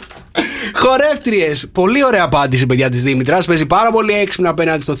 Χορεύτριες. Πολύ ωραία απάντηση, παιδιά, της Δήμητρας. Παίζει πάρα πολύ έξυπνα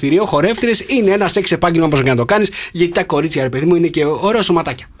απέναντι στο θηρίο. Χορεύτριες είναι ένα σεξ επάγγελμα, όπως και να το κάνεις, γιατί τα κορίτσια, ρε παιδί μου, είναι και ωραία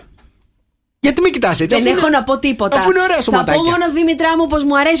σωματάκια. Γιατί με κοιτάς έτσι? Δεν έχω να πω τίποτα. Αφού είναι ωραία σωματάκια. Θα πω μόνο, Δήμητρά μου, πως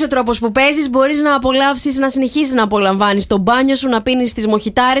μου αρέσει ο τρόπος που παίζεις. Μπορείς να απολαύσεις, να συνεχίσεις να απολαμβάνεις το μπάνιο σου, να πίνεις τις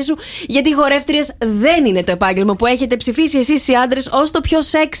μοχιτάρες σου. Γιατί οι χορεύτριες δεν είναι το επάγγελμα που έχετε ψηφίσει εσείς οι άντρες ως το πιο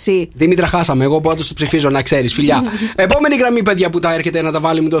σεξι. Δήμητρα, χάσαμε. Εγώ πάντως το ψηφίζω, να ξέρεις, φιλιά. Επόμενη γραμμή, παιδιά, που τα έρχεται να τα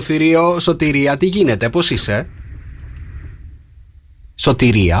βάλει με το θηρίο. Σωτηρία, τι γίνεται, πώς είσαι?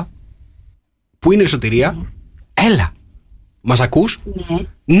 Σωτηρία. Πού είναι η Σωτηρία? Έλα. Μας ακούς?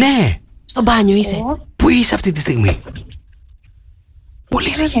 Ναι. Στο μπάνιο είσαι? Πού είσαι αυτή τη στιγμή? Πολύ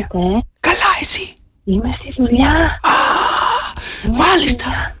ησυχία. Καλά, εσύ? Είμαι στη δουλειά. Μάλιστα.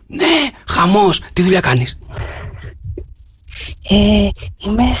 Ναι, χαμός. Τι δουλειά κάνεις?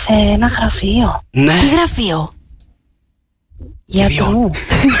 Είμαι σε ένα γραφείο. Ναι. Τι γραφείο? Γιατρού.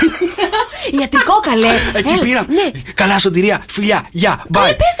 Ιατρικό, καλέ. Εκεί πήρα. Καλά, Σωτηρία, φιλιά, γεια, bye.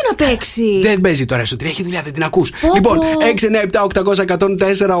 Πες την να παίξει. Δεν παίζει τώρα, Σωτηρία, έχει δουλειά, δεν την ακούς. Λοιπόν,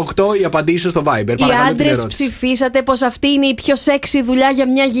 697-800-1048 οι απαντήσεις στο Viber. Οι άντρες ψηφίσατε πως αυτή είναι η πιο σεξι δουλειά για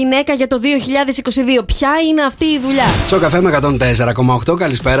μια γυναίκα για το 2022. Ποια είναι αυτή η δουλειά? Στο καφέ με 104,8.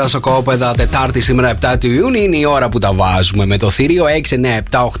 Καλησπέρα, Σοκόπεδα. Τετάρτη σήμερα 7 του Ιούνιου. Είναι η ώρα που τα βάζουμε με το θηρίο.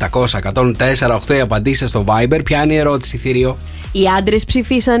 697-800-1048 οι απαντήσεις στο Viber. Ποια είναι η ερώτηση, θηρίο? Οι άντρες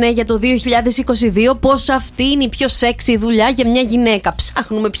ψηφίσανε για το 2022 πως αυτή είναι η πιο σεξι δουλειά για μια γυναίκα.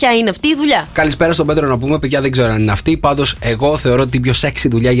 Ψάχνουμε ποια είναι αυτή η δουλειά. Καλησπέρα στον Πέτρο να πούμε, παιδιά, δεν ξέρω αν είναι αυτή. Πάντως, εγώ θεωρώ ότι η πιο σεξι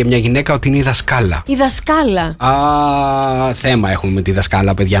δουλειά για μια γυναίκα ότι είναι η δασκάλα. Η δασκάλα. Θέμα έχουμε με τη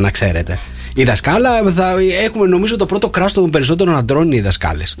δασκάλα, παιδιά, να ξέρετε. Η δασκάλα έχουμε νομίζω το πρώτο κράστο των περισσότερων αντρών είναι οι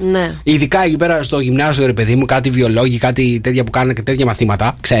δασκάλες. Ναι. Ειδικά εκεί πέρα στο γυμνάσιο, ρε παιδί μου, κάτι βιολόγοι, κάτι τέτοια που κάνανε και τέτοια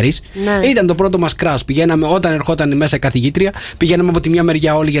μαθήματα, ξέρεις. Ναι. Ήταν το πρώτο μας κράσ. Πηγαίναμε όταν ερχόταν μέσα η καθηγήτρια, πηγαίναμε από τη μια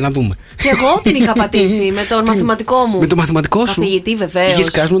μεριά όλοι για να δούμε. Και εγώ την είχα πατήσει με τον μαθηματικό μου. Με το μαθηματικό σου. Καθηγητή, βεβαίως.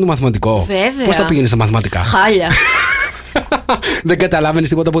 Είχες κράσει με το μαθηματικό. Βέβαια. Πώς τα πήγαινε στα μαθηματικά? Χάλια. Δεν καταλάβαινε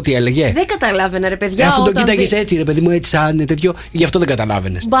τίποτα από τι έλεγε. Δεν καταλάβαινα, ρε παιδιά. Αφού το όταν κοίταγε έτσι, ρε παιδί μου, έτσι σαν τέτοιο, γι' αυτό δεν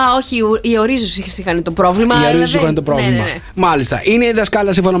καταλάβαινε. Μπα, όχι, οι ορίζους είχαν το πρόβλημα. Οι ορίζους είχαν το πρόβλημα. Ναι. Μάλιστα. Είναι η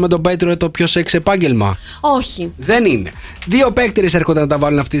δασκάλα σύμφωνα με τον Πέτρο το πιο σεξ επάγγελμα? Όχι. Δεν είναι. Δύο παίκτηρες έρχονται να τα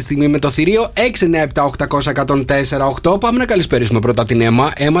βάλουν αυτή τη στιγμή με το θηρίο. 697-800-1048. Πάμε να καλησπερίσουμε πρώτα την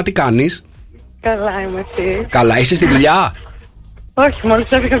Έμα. Έμα, τι κάνεις? Καλά είμαι εσύ. Καλά, είσαι στη δουλειά? Όχι, μόλις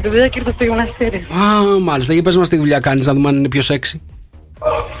έφυγα από τη δουλειά και ήρθα στο γυμναστήρι. Α, μάλιστα. Για πες μας τι δουλειά κάνεις, να δούμε αν είναι πιο σεξι.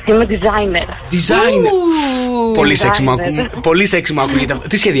 Είμαι designer. Designer. Πολύ σεξι μου ακούγεται αυτό.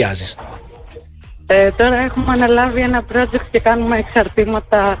 Τι σχεδιάζεις? Τώρα έχουμε αναλάβει ένα project και κάνουμε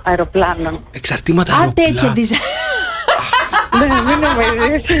εξαρτήματα αεροπλάνων. Εξαρτήματα Α, αεροπλάνων. τέτοια design. Ναι, μην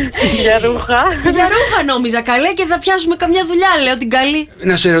νομίζεις. Για ρούχα. Για ρούχα νόμιζα, καλέ, και θα πιάσουμε καμιά δουλειά, λέω την καλή.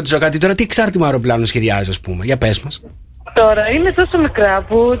 Να σου ερωτήσω κάτι τώρα, τι εξάρτημα αεροπλάνων σχεδιάζεις, ας πούμε, για πες μας. Τώρα είναι τόσο μικρά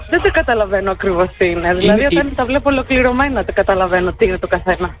που δεν τα καταλαβαίνω ακριβώς τι είναι. Δηλαδή, όταν τα βλέπω ολοκληρωμένα, δεν καταλαβαίνω τι είναι το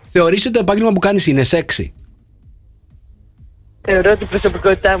καθένα. Θεωρείς ότι το επάγγελμα που κάνεις είναι σεξι? Θεωρώ ότι η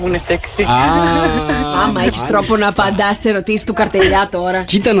προσωπικότητά μου είναι σεξι. Άμα έχεις τρόπο να απαντάς στις ερωτήσεις του καρτελιά τώρα.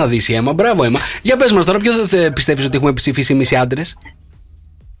 Κοίτα να δεις η Έμα, μπράβο Έμα. Για πες μας τώρα, ποιο πιστεύεις ότι έχουμε ψηφίσει εμείς οι άντρες?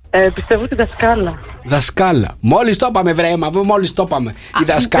 Πιστεύω ότι δασκάλα. Δασκάλα. Μόλις το είπαμε, βρε Έμα, μόλις το είπαμε. Η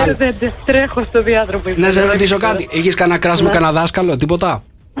δασκάλα. Δεν τρέχω στο διάδρομο. Να σε ρωτήσω κάτι, έχεις κανένα κράσι με κανένα δάσκαλο, τίποτα?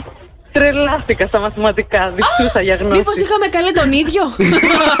 Τρελάθηκα στα μαθηματικά, δυστούσα για γνώση. Μήπως είχαμε καλέ τον ίδιο?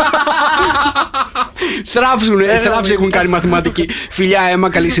 Θράψη έχουν κάνει μαθηματική. Φιλιά Έμα,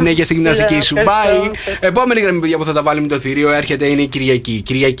 καλή συνέχεια στη γυμναστική σου. Bye. Επόμενη γραμμή, παιδιά, που θα τα βάλει με το θηρίο έρχεται είναι η Κυριακή.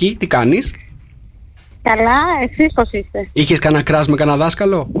 Κυριακή, τι κάνεις? Καλά, εσείς πώς είστε? Είχες κανένα κράσι με κανένα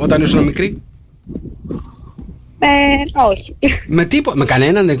δάσκαλο όταν ήσουν μικρή? Όχι. Με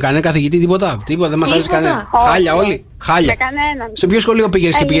κανέναν καθηγητή, τίποτα? Τίποτα, δεν μας άρεσε κανένα? Χάλια όλοι. Χάλια. Με κανέναν. Σε ποιο σχολείο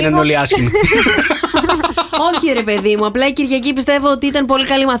πήγαινες και πήγαιναν όλοι άσχημοι? Όχι, ρε παιδί μου. Απλά η Κυριακή πιστεύω ότι ήταν πολύ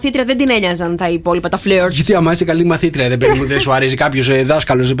καλή μαθήτρια. Δεν την ένοιαζαν τα υπόλοιπα, τα φλερτ. Γιατί άμα είσαι καλή μαθήτρια, δεν σου αρέσει κάποιο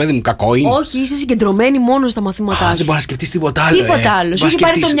δάσκαλο, παιδί μου, κακό είναι? Όχι, είσαι συγκεντρωμένη μόνο στα μαθήματά σου. Δεν μπορεί να σκεφτεί τίποτα άλλο. Τίποτα άλλο. Σου έχει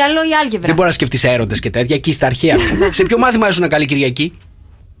πάρει το μυαλό η άλγευρα. Δεν μπορεί να σκεφτεί έρωτες και τέτοια εκεί στα αρχαία. Σε ποιο μάθημα ήσουν καλή, Κυριακή?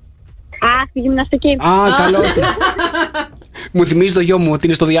 Στη γυμναστική. Καλώς. Μου θυμίζει το γιο μου ότι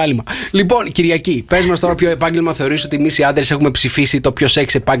είναι στο διάλειμμα. Λοιπόν, Κυριακή, πες μας τώρα ποιο επάγγελμα θεωρείς ότι εμείς οι άντρες έχουμε ψηφίσει το πιο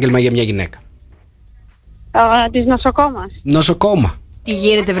σεξ επάγγελμα για μια γυναίκα? Της νοσοκόμας. Νοσοκόμα. Τι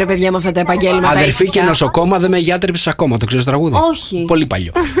γίνεται, βρε παιδιά, με αυτά τα επαγγέλματα? Αδερφή και νοσοκόμα δεν με γιάτρεψες ακόμα, το ξέρεις το τραγούδι? Όχι. Πολύ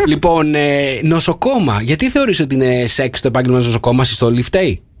παλιό. Λοιπόν, νοσοκόμα, γιατί θεωρείς ότι είναι σεξ το επάγγελμα της νοσοκόμας? Η στολή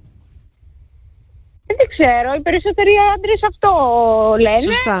φταίει? Δεν ξέρω, οι περισσότεροι άντρες αυτό λένε.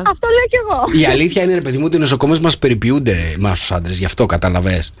 Σωστά. Αυτό λέω κι εγώ. Η αλήθεια είναι, ρε παιδί μου, ότι οι νοσοκόμες μας περιποιούνται εμάς τους άντρες, γι' αυτό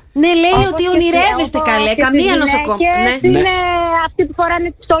καταλαβες. Ναι, λέει ότι ονειρεύεστε καλέ. Καμία νοσοκόμα. Είναι αυτοί που φοράνε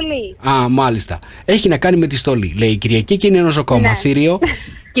τη στολή. Μάλιστα. Έχει να κάνει με τη στολή. Λέει η Κυριακή και είναι νοσοκόμα. Ναι. Θήριο.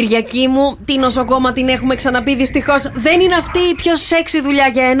 Κυριακή μου, τη νοσοκόμα την έχουμε ξαναπεί δυστυχώς. Δεν είναι αυτή η πιο σεξι δουλειά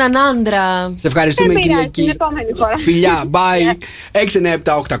για έναν άντρα. Σε ευχαριστούμε, Κυριακή. Την επόμενη φορά. Φιλιά, bye.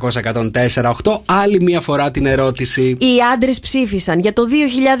 697-800-1048. Άλλη μια φορά την ερώτηση. Οι άντρες ψήφισαν για το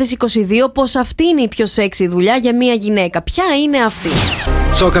 2022 πως αυτή είναι η πιο σεξι δουλειά για μια γυναίκα. Ποια είναι αυτή?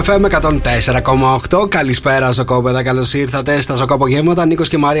 Σοκαφέ με 104,8. Καλησπέρα, Σοκόπεδα. Καλώς ήρθατε στα Σοκαπογεύματα. Νίκος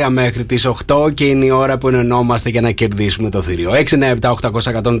και Μαρία μέχρι τις 8 και είναι η ώρα που ενωνόμαστε για να κερδίσουμε το θηρίο.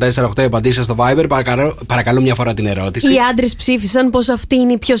 697-800-1048. Απαντήστε στο Viber. Παρακαλώ μια φορά την ερώτηση. Οι άντρες ψήφισαν πως αυτή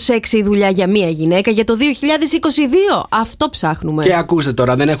είναι η πιο σεξι δουλειά για μια γυναίκα για το 2022. Αυτό ψάχνουμε. Και ακούστε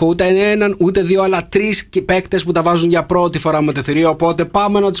τώρα, δεν έχω ούτε έναν ούτε δύο, αλλά τρεις παίκτες που τα βάζουν για πρώτη φορά με το θηρίο. Οπότε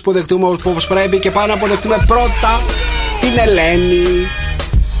πάμε να τους υποδεχτούμε όπως πρέπει και πάμε να αποδεχτούμε πρώτα την Ελένη.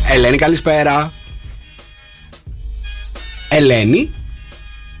 Ελένη, καλησπέρα. Ελένη.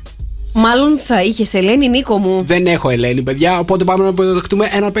 Μάλλον θα είχες Ελένη, Νίκο μου. Δεν έχω Ελένη, παιδιά. Οπότε πάμε να υποδεχτούμε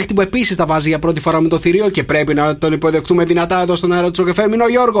έναν παίκτη που επίσης τα βάζει για πρώτη φορά με το θηρίο και πρέπει να τον υποδεχτούμε δυνατά εδώ στον αέρα του Σοκεφέμ. Είναι ο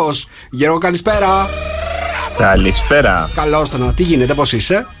Γιώργος. Γιώργο, καλησπέρα. Καλησπέρα. Καλώς τον. Τι γίνεται, πώς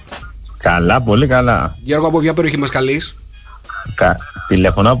είσαι? Καλά, πολύ καλά. Γιώργο, από ποια περιοχή μας καλείς?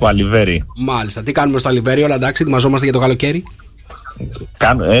 Τηλεφωνώ από Αλιβέρι. Μάλιστα. Τι κάνουμε στο Αλιβέρι, όλα εντάξει, ετοιμαζόμαστε για το καλοκαίρι?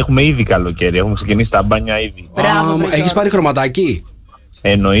 Έχουμε ήδη καλοκαίρι, έχουμε ξεκινήσει τα μπάνια ήδη. Έχεις πάρει χρωματάκι?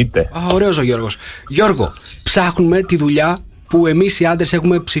 Εννοείται. Ωραίος ο Γιώργος. Γιώργο, ψάχνουμε τη δουλειά που εμείς οι άντρες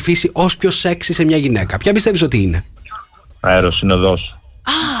έχουμε ψηφίσει ως πιο σεξι σε μια γυναίκα. Ποια πιστεύεις ότι είναι? Αεροσυνοδός.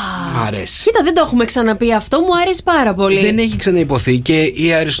 Μ' αρέσει. Κοίτα, δεν το έχουμε ξαναπεί αυτό, μου αρέσει πάρα πολύ. Δεν έχει ξαναυποθεί και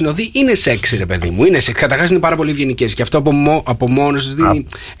οι αεροσυνοδοί είναι σεξι, ρε παιδί μου. Καταρχάς είναι πάρα πολύ ευγενικές και αυτό από μόνο του δίνει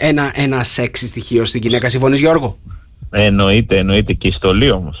ένα σεξι στοιχείο στην γυναίκα. Συμφωνείς, Γιώργο? Εννοείται. Και η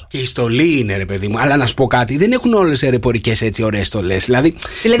στολή όμως. Και η στολή είναι, ρε παιδί μου. Αλλά να σου πω κάτι, δεν έχουν όλες οι αεροπορικές έτσι ωραίες στολές. Δηλαδή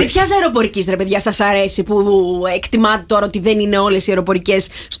ποια αεροπορική, ρε παιδιά, σας αρέσει που εκτιμάτε τώρα ότι δεν είναι όλες οι αεροπορικές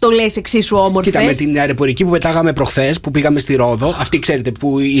στολές εξίσου όμορφες? Κοίτα, με την αεροπορική που πετάγαμε προχθές, που πήγαμε στη Ρόδο, αυτή ξέρετε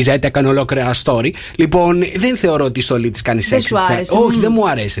που η Ζέτα έκανε ολόκληρα story. Λοιπόν, δεν θεωρώ ότι η στολή της κάνει σεξ. Όχι, δεν μου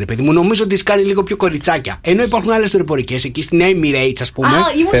αρέσει, ρε παιδί μου. Νομίζω ότι της κάνει λίγο πιο κοριτσάκια. Ενώ υπάρχουν άλλες αεροπορικές εκεί στην Emirates, ας πούμε.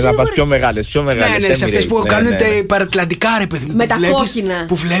 Θέλω να πας πιο μεγάλες. Ναι, σε αυτές που κάνουν παρατλαντικά, ρε παιδί μου. Με τα κόκκινα.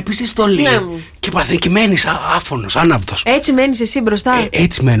 Που βλέπεις τη στολή. Και παθαίνει και μένεις άφωνος, άναυδος. Έτσι μένεις εσύ μπροστά.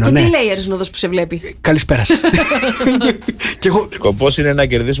 Έτσι μένω, και ναι. τι λέει η αεροσυνοδός που σε βλέπει? Καλησπέρα σας. Σκοπός είναι να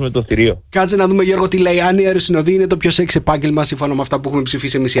κερδίσουμε το θηρίο. Κάτσε να δούμε, Γιώργο, τι λέει. Αν η αεροσυνοδή είναι το πιο σεξ επάγγελμα σύμφωνα με αυτά που έχουμε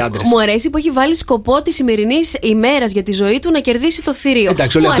ψηφίσει εμείς οι άντρες. Μου αρέσει που έχει βάλει σκοπό τη σημερινή ημέρα για τη ζωή του να κερδίσει το θηρίο.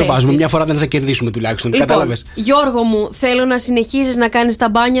 Εντάξει, όλοι αυτό βάζουμε. Μια φορά δεν θα κερδίσουμε τουλάχιστον. Λοιπόν, κατάλαβες. Γιώργο μου, θέλω να συνεχίζεις να κάνεις τα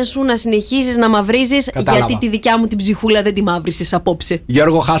μπάνια σου, να συνεχίζεις να μαυρίζεις. Γιατί τη δικιά μου την ψυχούλα δεν τη μαύρισες απόψε.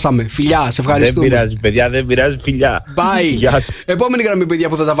 Γιώργο, χάσαμε. Φιλιά, σε ευχαριστούμε. Δεν πειράζει, παιδιά, δεν πειράζει, φιλιά. Bye. Επόμενη γραμμή, παιδιά,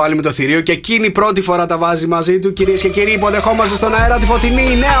 που θα τα βάλει με το θηρίο και εκείνη πρώτη φορά τα βάζει μαζί του. Κυρίες και κύριοι, υποδεχόμαστε στον αέρα τη Φωτεινή,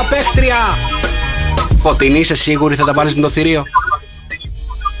 η νέα παίχτρια. Φωτεινή, είσαι σίγουρη θα τα βάλεις με το θηρίο?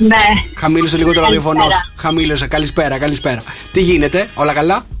 Ναι. Χαμήλωσε λίγο το ραδιοφωνό σου. Χαμήλωσε. Καλησπέρα. Τι γίνεται, όλα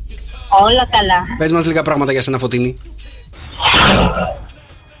καλά? Όλα καλά. Πες μας λίγα πράγματα για σένα, Φωτεινή.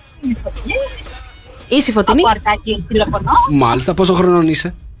 Είσαι Φωτεινή? Από Αρτάκη τηλεφωνώ. Μάλιστα, πόσο χρονών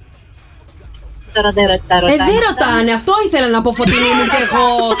είσαι? Τώρα δεν ρωτάνε. Δεν ρωτάνε, αυτό ήθελα να πω, Φωτεινή μου, και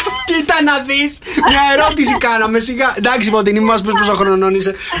εγώ. Κοίτα να δεις, μια ερώτηση κάναμε σιγά. Εντάξει, Φωτεινή, μας πες πόσο χρονών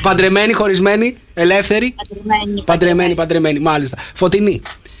είσαι? Παντρεμένη, χωρισμένη, ελεύθερη? Παντρεμένη, μάλιστα. Φωτεινή,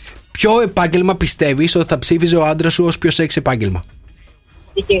 ποιο επάγγελμα πιστεύεις ότι θα ψήφιζε ο άντρας σου ως πιο σεξ επάγγελμα?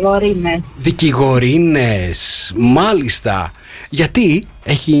 Δικηγορίνες, μάλιστα. Γιατί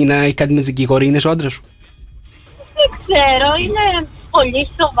έχει κάτι με τις δικηγορίνες ο άντρας σου? Δεν ξέρω, είναι πολύ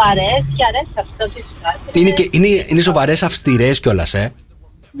σοβαρές και αρέσει αυτό τις φράσεις. Είναι σοβαρές, αυστηρές κιόλας, Ναι.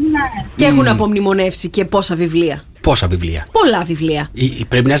 Και έχουν απομνημονεύσει και πόσα βιβλία. Πόσα βιβλία? Πολλά βιβλία.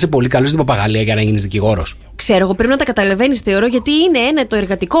 Πρέπει να είσαι πολύ καλός στην παπαγαλία για να γίνεις δικηγόρος. Ξέρω, εγώ πρέπει να τα καταλαβαίνεις, θεωρώ, γιατί είναι ένα το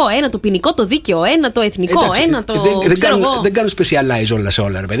εργατικό, ένα το ποινικό, το δίκαιο, ένα το εθνικό, ένα το. Δεν κάνω specialize όλα σε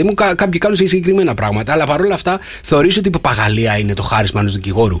όλα, ρε παιδί μου. Κάποιοι κάνουν σε συγκεκριμένα πράγματα. Αλλά παρόλα αυτά, θεωρείς ότι η παπαγαλία είναι το χάρισμα ενός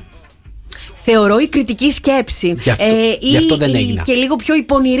δικηγόρου? Θεωρώ η κριτική σκέψη. Γι' αυτό δεν έγινα. Και λίγο πιο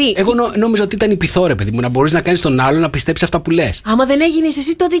υπονηρή. Εγώ νόμιζα ότι ήταν υπηθό, ρε παιδί μου, να μπορείς να κάνεις τον άλλο να πιστέψει αυτά που λες. Άμα δεν έγινες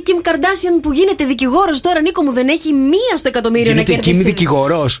εσύ, τότε η Kim Kardashian που γίνεται δικηγόρος τώρα, Νίκο μου, δεν έχει μία στο εκατομμύριο να κερδίσει. Γίνεται Kim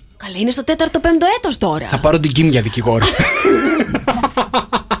δικηγόρος. Καλά, είναι στο 4ο-5ο έτος τώρα. Θα πάρω την Kim για δικηγόρο.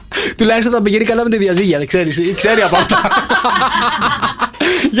 Τουλάχιστον θα πηγαίνει καλά με τη διαζύγια, δεν ξέρει από αυτά.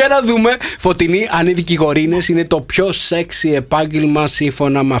 Για να δούμε, Φωτεινή, αν οι δικηγορίνες είναι το πιο σεξι επάγγελμα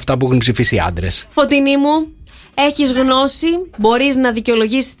σύμφωνα με αυτά που έχουν ψηφίσει οι άντρες. Φωτεινή μου, έχεις γνώση, μπορείς να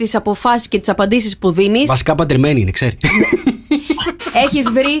δικαιολογήσεις τις αποφάσεις και τις απαντήσεις που δίνεις. Βασικά παντρεμένη είναι, ξέρει.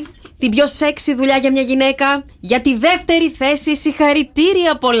 Έχεις βρει την πιο σεξι δουλειά για μια γυναίκα. Για τη δεύτερη θέση,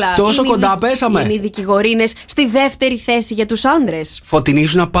 συγχαρητήρια πολλά. Τόσο κοντά πέσαμε. Είναι οι δικηγορίνες στη δεύτερη θέση για τους άντρες. Φωτεινή,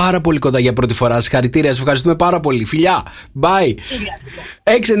 ήσουν πάρα πολύ κοντά για πρώτη φορά. Συγχαρητήρια, σε ευχαριστούμε πάρα πολύ. Φιλιά, bye.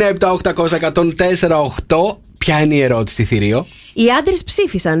 697-800-1048. Ποια είναι η ερώτηση στη θηρίο? Οι άντρες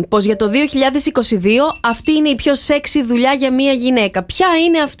ψήφισαν πως για το 2022 αυτή είναι η πιο σεξι δουλειά για μια γυναίκα. Ποια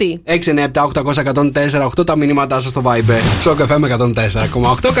είναι αυτή? 697-800-1048. Τα μηνύματά σας στο Viber. Σοκ FM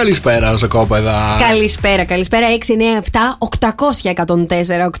 104,8. Καλησπέρα, Σοκόπεδα. Καλησπέρα.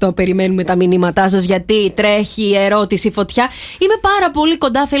 697-800-1048. Περιμένουμε τα μηνύματά σας, γιατί τρέχει η ερώτηση φωτιά. Είμαι πάρα πολύ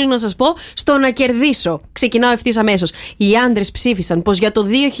κοντά, θέλω να σας πω, στο να κερδίσω. Ξεκινάω ευθύς αμέσως. Οι άντρες ψήφισαν πως για το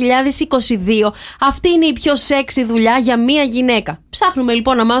 2022 αυτή είναι η πιο σεξι δουλειά για μία γυναίκα. Ψάχνουμε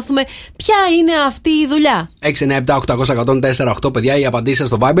λοιπόν να μάθουμε ποια είναι αυτή η δουλειά. 697-800-1048, παιδιά, οι απαντήσεις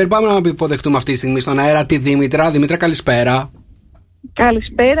στο Viber. Πάμε να υποδεχτούμε αυτή τη στιγμή στον αέρα τη Δήμητρα. Δήμητρα, καλησπέρα.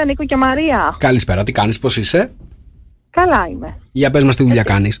 Καλησπέρα, Νίκο και Μαρία. Καλησπέρα, τι κάνεις, πώς είσαι? Καλά είμαι. Για πες μας τι δουλειά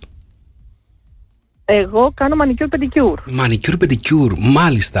κάνεις. Εγώ κάνω μανικιούρ πεντικιούρ. Μανικιούρ πεντικιούρ,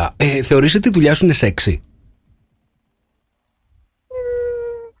 μάλιστα. Θεωρείς ότι η δουλειά σου είναι σεξι?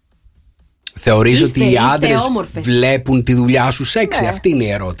 Θεωρείς ότι οι άντρες βλέπουν τη δουλειά σου σεξι? Ναι. Αυτή είναι η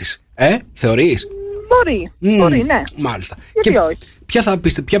ερώτηση. Θεωρείς? Μπορεί, ναι. Μάλιστα. Γιατί όχι.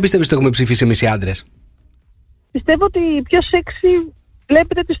 Ποια πιστεύεις ότι έχουμε ψηφίσει εμείς οι άντρες? Πιστεύω ότι πιο σεξι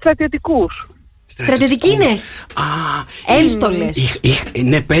βλέπετε τους στρατιωτικούς. Στρατιωτικίνες. Ένστολες.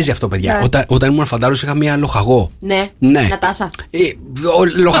 Ναι, παίζει αυτό, παιδιά. Όταν ήμουν φαντάρος είχα μία λοχαγό. Ναι. Νατάσα.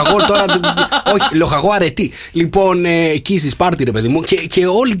 Λοχαγό τώρα. Όχι, λοχαγό αρετή. Λοιπόν, εκεί στη Σπάρτη, ρε παιδί μου. Και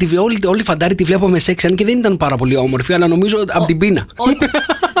όλη φαντάρη τη βλέπαμε σεξ, αν και δεν ήταν πάρα πολύ όμορφη, αλλά νομίζω από την πείνα.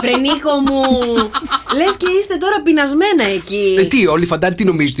 Βρε Νίκο μου, λες και είστε τώρα πεινασμένα εκεί. Τι, όλοι φαντάρι τι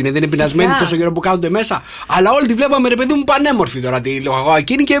νομίζουν είναι, δεν είναι πεινασμένοι τόσο καιρό που κάθονται μέσα. Αλλά όλοι τη βλέπαμε, ρε παιδί μου, πανέμορφη τώρα τη λογαγό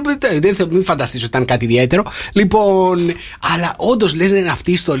εκείνη και δεν θα μην φανταστείς ότι ήταν κάτι ιδιαίτερο. Λοιπόν, αλλά όντως λες είναι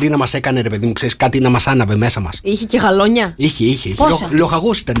αυτή η στολή να μας έκανε, ρε παιδί μου, ξέρεις, κάτι να μας άναβε μέσα μας. Είχε και γαλόνια. Είχε. Πόσα?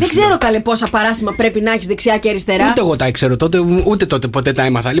 Λογαγός ήταν. Δεν ξέρω καλέ πόσα παράσημα πρέπει να έχεις δεξιά και αριστερά. Ούτε εγώ τα ήξερα τότε, ούτε τότε ποτέ τα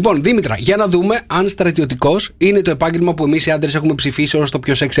έμαθα. Λοιπόν, Δήμητρα, για να δούμε αν στρατιωτικός είναι το επάγγελμα που εμείς οι άντρες έχουμε ψηφίσει ως το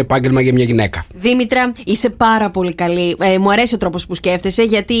πιο σεξ επάγγελμα για μια γυναίκα. Δήμητρα, είσαι πάρα πολύ καλή. Μου αρέσει ο τρόπος που σκέφτεσαι,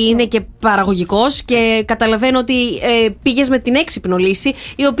 γιατί είναι και παραγωγικός και καταλαβαίνω ότι πήγες με την έξυπνο λύση,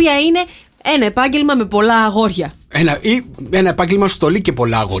 η οποία είναι ένα επάγγελμα με πολλά αγόρια. Ένα επάγγελμα στολή και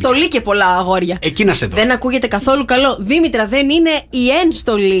πολλά αγόρια. Στολή και πολλά αγόρια. Εκεί να σε δω. Δεν ακούγεται καθόλου καλό. Δήμητρα, δεν είναι η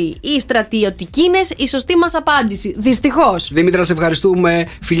ένστολη, οι στρατιωτικίνες η σωστή μας απάντηση. Δυστυχώς. Δήμητρα, σε ευχαριστούμε.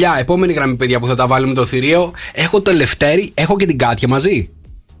 Φιλιά, επόμενη γραμμή, παιδιά, που θα τα βάλουμε το θηρίο. Έχω το Λευτέρη, έχω και την Κάτια μαζί.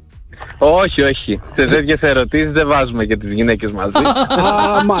 Όχι. Σε τέτοιες ερωτήσεις δεν βάζουμε και τις γυναίκες μαζί.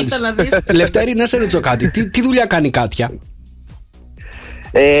 Α, μάλιστα. Λευτέρη, να σε ρωτήσω κάτι. Τι δουλειά κάνει η Κάτια?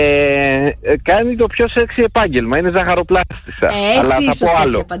 Κάνει το πιο σεξι επάγγελμα. Είναι ζαχαροπλάστισσα. Αλλά θα πω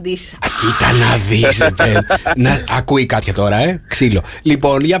άλλο. Κοίτα να δεις, ακούει Κάτια τώρα, ξύλο.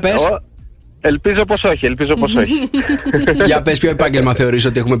 Λοιπόν, για πες. Ελπίζω πως όχι. Για πες, ποιο επάγγελμα θεωρείς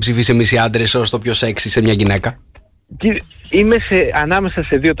ότι έχουμε ψηφίσει εμείς οι άντρες ως το πιο σεξι σε μια γυναίκα? Είμαι ανάμεσα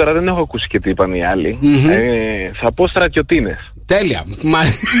σε δύο, τώρα δεν έχω ακούσει και τι είπαν οι άλλοι. Θα πω στρατιωτίνες. Τέλεια.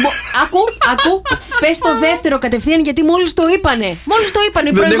 Ακού. Πες το δεύτερο κατευθείαν, γιατί μόλις το είπανε.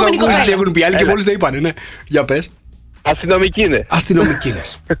 Η προηγούμενη κοπέλα. Δεν έχω ακούσει τι άλλοι και μόλις το είπανε, ναι. Για πες.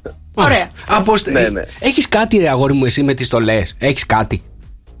 Αστυνομικίνες. Ωραία. Ναι. Έχεις κάτι, ρε αγόρι μου, εσύ με τις στολές? Έχεις κάτι?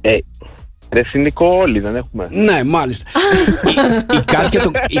 Ρε Νίκο, όλοι δεν έχουμε. Ναι, μάλιστα.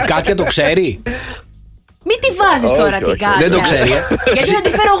 Η Κάτια το ξέρει? Μην τη βάζεις τώρα την Κάτια. Δεν το ξέρει. Γιατί θα τη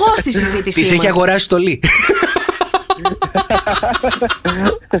φέρω εγώ στη συζήτησή μας. Της έχει αγοράσει στολή.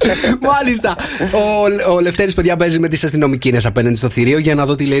 Μάλιστα. Ο Λευτέρης, παιδιά, παίζει με τις αστυνομικίνες απέναντι στο θηρίο για να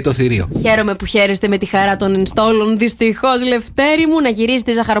δω τι λέει το θηρίο. Χαίρομαι που χαίρεστε με τη χαρά των ενστόλων. Δυστυχώς, Λευτέρη μου, να γυρίσει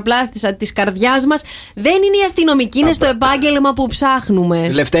τη ζαχαροπλάστισσα της καρδιάς μας. Δεν είναι οι αστυνομικίνες το επάγγελμα που ψάχνουμε.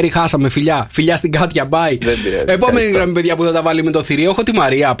 Λευτέρη, χάσαμε. Φιλιά στην Κάτια, bye. Επόμενη γραμμή, παιδιά, που θα τα βάλει με το θηρίο. Έχω τη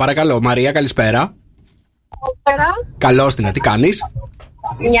Μαρία, παρακαλώ. Μαρία, καλησπέρα. Καλώς την, τι κάνεις?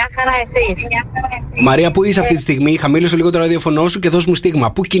 Μια χαρά, εσύ? Μαρία, πού είσαι αυτή τη στιγμή? Χαμήλωσε λίγο το ραδιοφωνό σου και δώσ' μου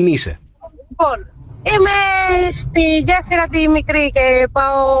στίγμα. Πού κινείσαι? Λοιπόν, είμαι στη γέφυρα τη μικρή και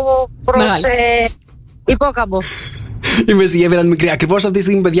πάω προς Υπόκαμπο. Είμαι στη γέφυρα τη μικρή. Ακριβώς αυτή τη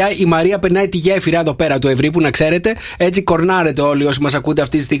στιγμή, παιδιά, η Μαρία περνάει τη γέφυρα εδώ πέρα του Ευρύπου, να ξέρετε. Έτσι κορνάρετε όλοι όσοι μας ακούτε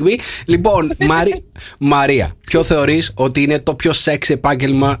αυτή τη στιγμή. Λοιπόν, Μαρία, ποιο θεωρείς ότι είναι το πιο σεξ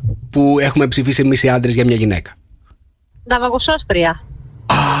επάγγελμα που έχουμε ψηφίσει εμείς οι άντρες για μια γυναίκα? Ναυαγοσώστρια.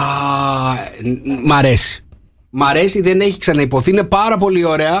 Μ' αρέσει, δεν έχει ξαναυποθεί. Είναι πάρα πολύ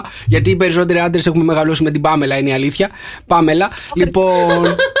ωραία. Γιατί οι περισσότεροι άντρες έχουμε μεγαλώσει με την Πάμελα, είναι η αλήθεια. Πάμελα.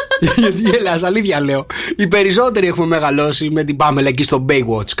 Λοιπόν. Γιατί γελάς, αλήθεια λέω. Οι περισσότεροι έχουμε μεγαλώσει με την Πάμελα εκεί στο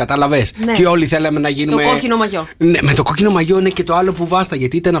Baywatch. Κατάλαβες. Ναι. Και όλοι θέλαμε να γίνουμε. Το κόκκινο μαγιό. Ναι, με το κόκκινο μαγιό είναι και το άλλο που βάστα.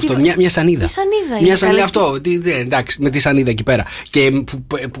 Γιατί ήταν αυτό. Μια σανίδα. Μια σανίδα αυτό. Εντάξει, με τη σανίδα εκεί πέρα. Και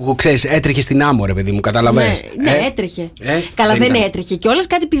που ξέρεις, έτρεχε στην άμμο, ρε παιδί μου, καταλαβες. Ναι, έτρεχε. Καλά, δεν έτρεχε. Και όλες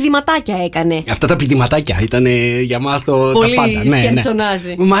κάτι πηδηματάκια έκανε. Αυτά τα πηδηματάκια ήταν για μας τα πάντα.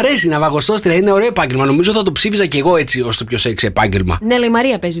 Σκερτσονάζει. Μ' αρέσει ναυαγοσώστρια, είναι ωραίο επάγγελμα. Νομίζω θα το ψήφιζα κι εγώ έτσι ως το πιο σεξ επάγγελμα. Ναι, αλλά η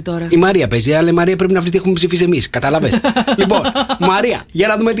Μαρία παίζει τώρα. Η Μαρία παίζει, αλλά η Μαρία πρέπει να βρει τι έχουμε ψηφίσει εμείς. Κατάλαβες. Λοιπόν, Μαρία, για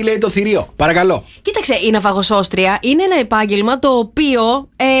να δούμε τι λέει το θηρίο. Παρακαλώ. Κοίταξε, η ναυαγοσώστρια είναι ένα επάγγελμα το οποίο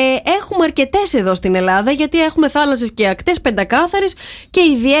έχουμε αρκετές εδώ στην Ελλάδα, γιατί έχουμε θάλασσες και ακτές πεντακάθαρες και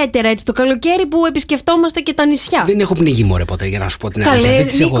ιδιαίτερα έτσι το καλοκαίρι που επισκεφτόμαστε και τα νησιά. Δεν έχω πνιγεί μωρέ ποτέ, για να σου πω την αλήθεια. Καλέ,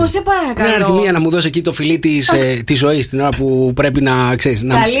 Νίκο, σε παρακαλώ. Να έρθει μία να μου δώσει εκεί το φιλί της ζωής την ώρα που πρέπει να ξέρεις.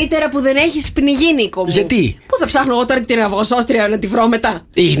 Καλύτερα που δεν έχεις πνιγεί, Νίκο μου. Γιατί? Πού θα ψάχνω εγώ τώρα την ναυαγοσώστρια να τη βρω μετά?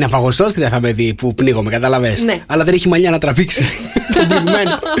 Η ναυαγοσώστρια θα με δει που πνίγομαι, καταλαβες. Ναι. Αλλά δεν έχει μαλλιά να τραβήξει. Το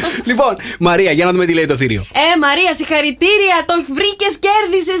πνιγμένο. Λοιπόν, Μαρία, για να δούμε τι λέει το θηρίο. Μαρία, συγχαρητήρια, το βρήκες,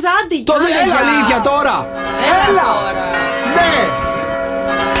 κέρδισες, άντι. Το έλα, αλήθεια τώρα. Έλα. Ναι.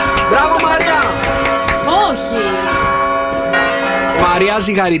 Μπράβο, Μαρία. Όχι. Μαρία,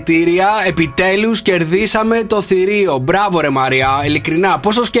 συγχαρητήρια. Επιτέλους κερδίσαμε το θηρίο. Μπράβο, ρε Μαρία, ειλικρινά.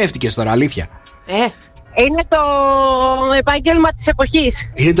 Πώς το σκέφτηκες τώρα, αλήθεια? Είναι το επάγγελμα της εποχής.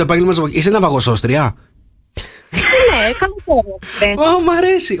 Είναι το επάγγελμα της εποχής. Είσαι ναυαγοσώστρια? Ναι, καλύτερο. Μ'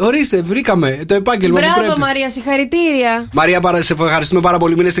 αρέσει. Ορίστε, βρήκαμε το επάγγελμα που πρέπει. Μπράβο, Μαρία, συγχαρητήρια. Μαρία, σε ευχαριστούμε πάρα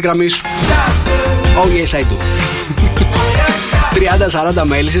πολύ. Μείνε στην γραμμή σου. Oh yes, I do. 30-40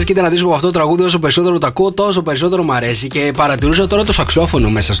 μέλισσες. Κοίτα να δεις από αυτό το τραγούδι, όσο περισσότερο το ακούω, τόσο περισσότερο μου αρέσει. Και παρατηρούσα τώρα το σαξόφωνο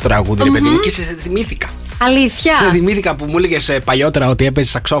μέσα στο τραγούδι, ρε παιδί μου, και σε θυμήθηκα. Αλήθεια. Σε θυμήθηκα που μου έλεγες παλιότερα ότι έπαιζε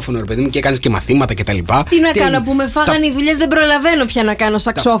σαξόφωνο, ρε παιδί μου, και έκανες και μαθήματα κτλ. Τι να κάνω, που με φάγανε οι δουλειές, δεν προλαβαίνω πια να κάνω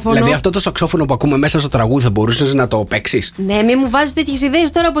σαξόφωνο. Δηλαδή αυτό το σαξόφωνο που ακούμε μέσα στο τραγούδι θα μπορούσες να το παίξεις? Ναι, μη μου βάζεις τέτοιες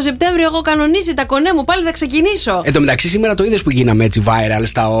ιδέες τώρα. Από Σεπτέμβριο έχω κανονίσει τα κονέ μου, πάλι θα ξεκινήσω. Εν τω μεταξύ, σήμερα το είδες που γίναμε έτσι viral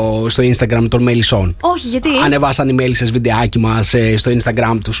στο Instagram των μέλισσών? Όχι, γιατί? Ανεβάσαν οι μέλισσες βιντεάκι μας στο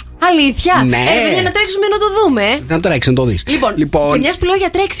Instagram τους. Αλήθεια? Ναι. Για να τρέξουμε να το δούμε. Να το τρέξει, να το δεις. Λοιπόν, και μιας που λέω για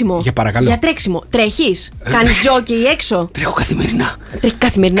τρέξιμο. Για παρακαλώ. Για τρέξιμο. Τρέχεις? Κάνεις τζόκι έξω? Τρέχω καθημερινά. Τρέχει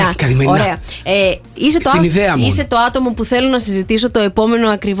καθημερινά. Καθημερινά. Ωραία. Είσαι το άτομο που θέλω να συζητήσω το επόμενο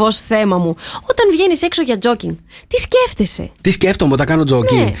ακριβώς θέμα μου. Όταν βγαίνεις έξω για τζόκινγκ, τι σκέφτεσαι? Τι σκέφτομαι όταν κάνω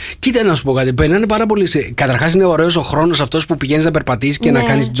τζόκινγκ? Ναι. Κοίτα να σου πω κάτι. Περνάνε πάρα πολύ. Καταρχάς είναι ωραίος ο χρόνος αυτός που πηγαίνεις να περπατήσεις και να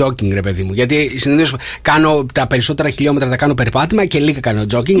κάνεις τζόκινγκ, ρε παιδί μου. Γιατί συνήθως κάνω τα περισσότερα χιλιόμετρα, τα κάνω περπάτημα και λίγα κάνω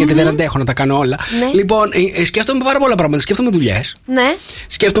τζόκινγκ, γιατί δεν αντέχω να τα κάνω όλα. Ναι. Λοιπόν, σκέφτομαι πάρα πολλά πράγματα. Σκέφτομαι δουλειές. Ναι.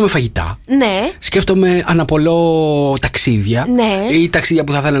 Σκέφτομαι φαγητά. Ναι. Σκέφτομαι αναπολώ ταξίδια. Ναι. Ή ταξίδια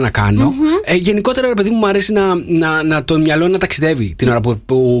που θα ήθελα να κάνω. Γενικότερα, ρε παιδί μου αρέσει να το μυαλό να ταξιδεύει την ώρα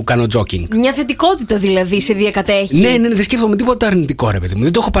που κάνω τζόκινγκ. Μια θετικότητα δηλαδή σε διακατέχει. Ναι, δεν σκέφτομαι τίποτα αρνητικό, ρε παιδί μου.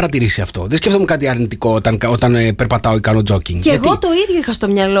 Δεν το έχω παρατηρήσει αυτό. Δεν σκέφτομαι κάτι αρνητικό όταν περπατάω ή κάνω τζόκινγκ. Και εγώ το ίδιο είχα στο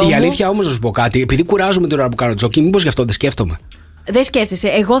μυαλό μου. Η αλήθεια όμως να σου πω κάτι, επειδή κουράζομαι την ώρα που κάνω τζόκινγκ, μήπως γι' αυτό δεν σκέφτομαι. Δεν σκέφτεσαι.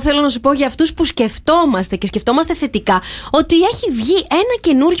 Εγώ θέλω να σου πω για αυτούς που σκεφτόμαστε και σκεφτόμαστε θετικά ότι έχει βγει ένα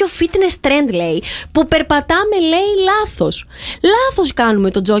καινούριο fitness trend, λέει, που περπατάμε, λέει, λάθος. Λάθος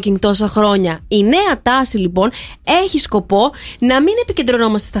κάνουμε το jogging τόσα χρόνια. Η νέα τάση, λοιπόν, έχει σκοπό να μην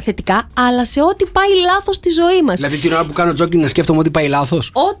επικεντρωνόμαστε στα θετικά, αλλά σε ό,τι πάει λάθος στη ζωή μας. Δηλαδή την ώρα που κάνω jogging να σκέφτομαι ότι πάει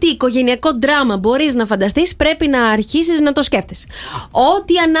λάθος. Ό,τι οικογενειακό δράμα μπορείς να φανταστείς, πρέπει να αρχίσεις να το σκέφτεσαι.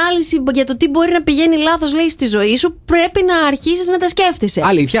 Ό,τι ανάλυση για το τι μπορεί να πηγαίνει λάθος, λέει, στη ζωή σου, πρέπει να αρχίσεις να τα σκέφτεσαι.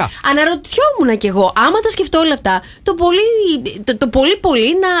 Αλήθεια. Αναρωτιόμουν κι εγώ, άμα τα σκεφτώ όλα αυτά, το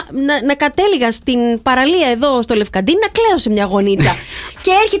πολύ να κατέληγα στην παραλία εδώ στο Λευκαντίν να κλαίω σε μια γωνίτσα.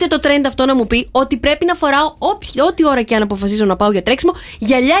 Και έρχεται το trend αυτό να μου πει ότι πρέπει να φοράω ό,τι ώρα και αν αποφασίζω να πάω για τρέξιμο,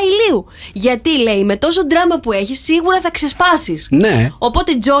 γυαλιά ηλίου. Γιατί, λέει, με τόσο ντράμα που έχεις, σίγουρα θα ξεσπάσεις. Ναι.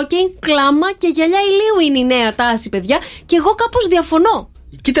 Οπότε τζόκινγκ, κλάμα και γυαλιά ηλίου είναι η νέα τάση, παιδιά. Και εγώ κάπως διαφωνώ.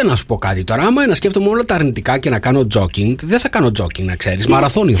 Κοίτα να σου πω κάτι τώρα. Άμα να σκέφτομαι όλα τα αρνητικά και να κάνω jogging, δεν θα κάνω jogging, να ξέρεις.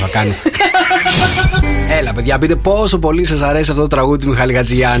 Μαραθώνιο θα κάνω. Έλα, παιδιά, πείτε πόσο πολύ σας αρέσει αυτό το τραγούδι του Μιχάλη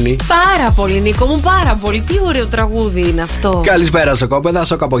Χατζηγιάννη. Πάρα πολύ, Νίκο μου, πάρα πολύ. Τι ωραίο τραγούδι είναι αυτό. Καλησπέρα, σοκόπεδα.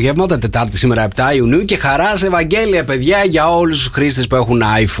 Σοκ απογεύματα, Τετάρτη σήμερα 7 Ιουνίου. Και χαρά σε Ευαγγέλια, παιδιά, για όλους τους χρήστες που έχουν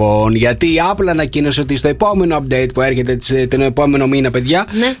iPhone. Γιατί η Apple ανακοίνωσε ότι στο επόμενο update που έρχεται τον επόμενο μήνα, παιδιά,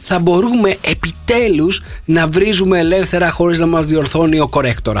 ναι, θα μπορούμε επιτέλους να βρίζουμε ελεύθερα χωρίς να μας διορθώνει ο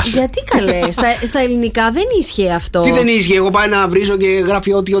κορέκτορας. Γιατί καλέ, στα ελληνικά δεν ίσχυε αυτό. Τι δεν ίσχυε, εγώ πάω να βρίζω και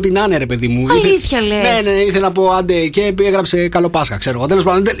γράφει ό,τι να είναι, ρε παιδί μου. Αλήθεια λες? Ναι, ήθελα να πω άντε και έγραψε καλό Πάσχα, ξέρω εγώ. Τέλος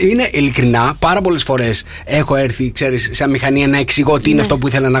πάντων, είναι ειλικρινά, πάρα πολλές φορές έχω έρθει, ξέρεις, σε αμηχανία να εξηγώ τι είναι αυτό που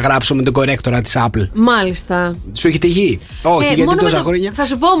ήθελα να γράψω με τον κορέκτορα της Apple. Μάλιστα. Σου έχει τυχεί? Όχι, γιατί τόσα χρόνια. Θα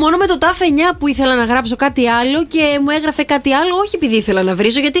σου πω, μόνο με το TAF 9 που ήθελα να γράψω κάτι άλλο και μου έγραφε κάτι άλλο, όχι επειδή ήθελα να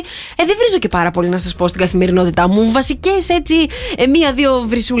βρίζω, γιατί δεν βρίζω και πάρα πολύ, να σας πω, στην καθημερινότητά μου. Βασικές έτσι, μία-δύο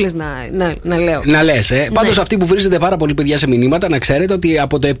βρυσούλες να λέω. Να λες, Πάντως αυτοί που βρίζετε πάρα πολύ, παιδιά, σε μηνύματα, να ξέρετε ότι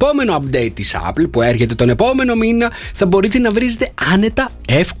από το επόμενο update της Apple που έρχεται τον επόμενο μήνα θα μπορείτε να βρίζετε άνετα,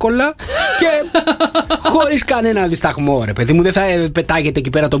 εύκολα και χωρίς κανένα δισταγμό, ρε παιδί μου. Δεν θα πετάγετε εκεί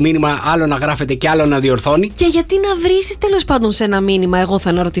πέρα το μήνυμα, άλλο να γράφετε και άλλο να διορθώνει. Και γιατί να βρήσεις τέλος πάντων σε ένα μήνυμα, εγώ θα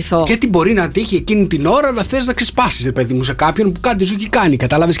αναρωτηθώ. Και τι μπορεί να τύχει εκείνη την ώρα να θες να ξεσπάσεις, ρε παιδί μου, σε κάποιον που κάτι σου έχει κάνει.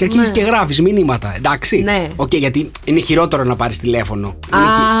 Κατάλαβες, και αρχίζεις και γράφεις μηνύματα. Εντάξει. Ναι. Οκ, γιατί είναι χειρότερο να πάρεις τηλέφωνο.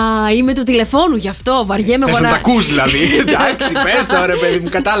 Είμαι του τηλεφώνου, γι' αυτό βαριέμαι. Θες να τα ακούς δηλαδή. Εντάξει, πες το, ρε παιδί μου,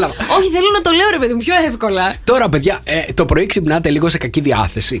 κατάλαβα. Όχι, θέλω να το λέω, ρε παιδί μου, πιο εύκολα. Τώρα, παιδιά, το πρωί ξυπνάτε λίγο σε κακή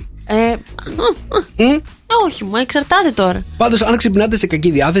διάθεση? Όχι, μου εξαρτάται τώρα. Πάντως, αν ξυπνάτε σε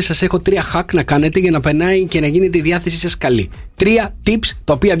κακή διάθεση, σας έχω 3 hack να κάνετε για να περνάει και να γίνεται η διάθεσή σας καλή. 3 tips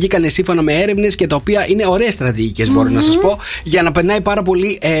τα οποία βγήκαν σύμφωνα με έρευνες και τα οποία είναι ωραίες στρατηγικές, μπορώ να σας πω, για να περνάει πάρα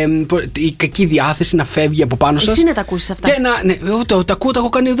πολύ η κακή διάθεση να φεύγει από πάνω σας. Εσύ να τα ακούσεις αυτά? Και τα ακούω, τα έχω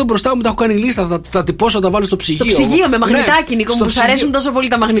κάνει εδώ μπροστά μου, τα έχω κάνει λίστα. Θα τα τυπώσω, θα τα βάλω στο ψυγείο. Στο ψυγείο με μαγνητάκι, Νίκο μου, που σου αρέσουν τόσο πολύ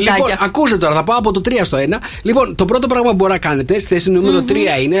τα μαγνητάκια. Λοιπόν, ακούστε τώρα, θα πάω από το 3 στο 1. Λοιπόν, το πρώτο πράγμα που μπορεί να κάνετε στη θέση νούμερο 3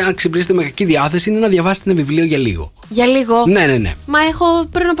 είναι, αν ξυπνήσετε με κακή διάθεση, είναι να διαβάσετε ένα βιβλίο για λίγο. Για λίγο? Ναι. Μα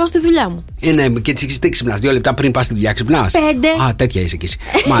πρέπει να πάω στη δουλειά μου. Ναι, και τι ξυπνάς 2 λεπτά πριν πας στη δουλειά, ξυπνάς. 5. Α, τέτοια είσαι κι εσύ.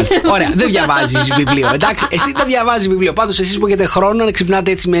 Μάλιστα. Ωραία, δεν διαβάζεις βιβλίο. Εντάξει, εσύ δεν διαβάζεις βιβλίο. Πάντως, εσείς που έχετε χρόνο να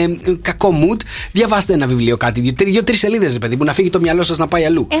ξυπνάτε έτσι με κακό mood, διαβάστε ένα βιβλίο, κάτι. 2-3 σελίδες, παιδί μου, να φύγει το μυαλό σας να πάει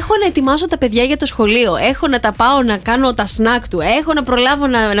αλλού. Έχω να ετοιμάσω τα παιδιά για το σχολείο. Έχω να τα πάω να κάνω τα σνακ του. Έχω να προλάβω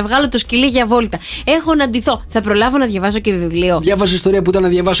να βγάλω το σκυλί για βόλτα. Έχω να ντυθώ. Θα προλάβω να διαβάσω και βιβλίο. Διάβαζε ιστορία που ήταν να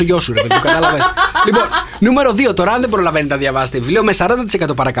διαβάσω γιο σου, ρε παιδί μου, κατάλαβες. Λοιπόν, νούμερο 2. Τώρα, αν δεν προλαβαίνετε να διαβάσετε βιβλίο, με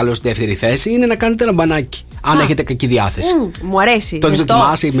 40% παρακαλώ στη δεύτερη θέση είναι να κάνετε ένα μπανάκι. Αν έχετε κακή διάθεση. Μου αρέσει. Το έχεις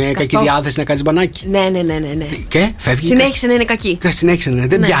δοκιμάσει με κακή διάθεση να κάνεις μπανάκι? Ναι. Και φεύγει. Συνέχισε να είναι κακή. Συνέχισε να είναι.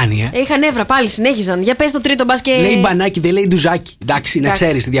 Δεν πιάνει, Είχα νεύρα πάλι, συνέχιζαν. Για πες το τρίτο μπας και. Λέει μπανάκι, δεν λέει ντουζάκι. Εντάξει, να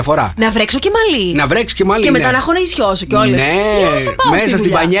ξέρεις τη διαφορά. Να βρέξω και μαλλί. Να βρέξεις και μαλλί. Και μετά να έχω να ισιώσω κιόλας. Ναι, μέσα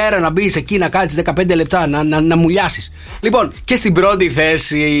στην πανιέρα να μπεις εκεί να κάτσεις 15 λεπτά να μουλιάσεις. Λοιπόν, και στην πρώτη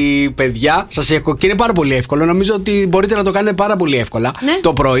θέση, παιδιά, σας έχω. Και είναι πάρα πολύ εύκολο. Νομίζω ότι μπορείτε να το κάνετε πάρα πολύ εύκολα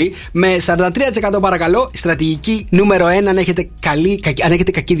το πρωί. Με 43% παρακαλώ, στρατηγική νούμερο 1 αν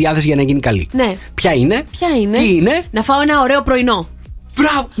έχετε κακή διάθεση για να γίνει καλή. Ναι. Ποια είναι? Τι είναι? Να φάω ένα ωραίο πρωινό.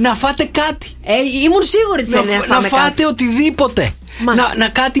 Μπράβο, να φάτε κάτι. Ήμουν σίγουρη ότι δεν να φάτε οτιδήποτε. Να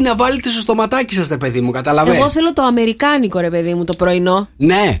κάτι να βάλετε στο στοματάκι σας, ρε παιδί μου, καταλαβαίνεις. Εγώ θέλω το αμερικάνικο, ρε παιδί μου, το πρωινό.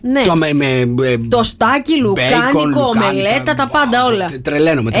 Ναι. Το στάκι, λουκάνικο, μελέτα, τα πάντα όλα.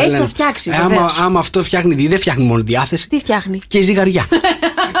 Τρελαίνομαι. Έτσι θα φτιάξει. Άμα αυτό φτιάχνει, δεν φτιάχνει μόνο διάθεση. Τι φτιάχνει? Και η ζυγαριά.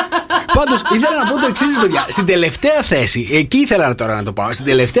 Πάντως, ήθελα να πω το εξής, παιδιά. Στην τελευταία θέση, εκεί ήθελα τώρα να το πάω. Στην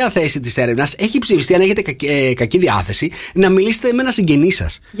τελευταία θέση της έρευνας έχει ψηφιστεί, αν έχετε κακή διάθεση, να μιλήσετε με ένα συγγενή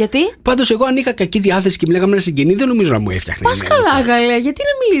σας. Γιατί? Πάντως, εγώ αν είχα κακή διάθεση και μιλάγαμε με ένα συγγενή, δεν νομίζω να μου έφτιαχνε. Πας καλά, γαλέ. Γιατί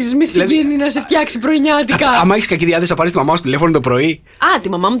να μιλήσεις με συγγενή να σε φτιάξει πρωινιάτικα? Άμα έχεις κακή διάθεση, θα πάρεις τη μαμά σου τηλέφωνο το πρωί. Α, τη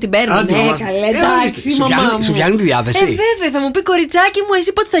μαμά μου την παίρνω. Ναι, καλέ, εντάξει, μαμά μου. Σου φτιάχνει τη διάθεση. Βέβαια, θα μου πει κοριτσάκι μου,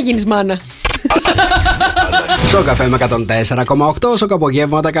 εσύ πότε θα γίνεις μάνα. Σοκαφέ με 104,8.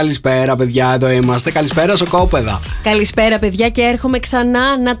 Σοκαπογεύματα, καλησπέρα, παιδιά. Εδώ είμαστε. Καλησπέρα, σοκόπεδα. Καλησπέρα, παιδιά, και έρχομαι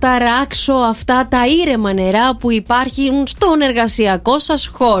ξανά να ταράξω αυτά τα ήρεμα νερά που υπάρχουν στον εργασιακό σας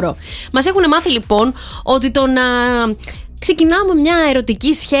χώρο. Μας έχουν μάθει λοιπόν ότι το να ξεκινάμε μια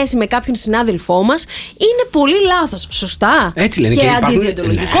ερωτική σχέση με κάποιον συνάδελφό μας είναι πολύ λάθος. Σωστά. Έτσι λένε. Και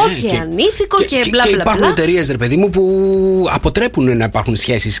αντιδιοντολογικό και ανήθικο και μπλα μπλα. Υπάρχουν εταιρείες, ρε παιδί μου, που αποτρέπουν να υπάρχουν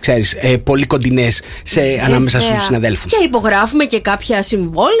σχέσεις, ξέρεις, πολύ κοντινές ανάμεσα στους συναδέλφους. Και υπογράφουμε και κάποια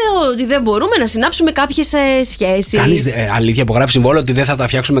συμβόλαια ότι δεν μπορούμε να συνάψουμε κάποιες σχέσεις. Κάνεις αλήθεια, υπογράφει συμβόλαιο ότι δεν θα τα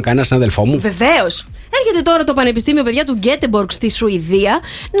φτιάξουμε με κανένα συναδελφό μου? Βεβαίως. Έρχεται τώρα το Πανεπιστήμιο, παιδιά, του Γκέτεμποργκ στη Σουηδία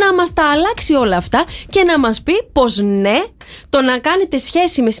να μας τα αλλάξει όλα αυτά και να μας πει πως ναι, το να κάνετε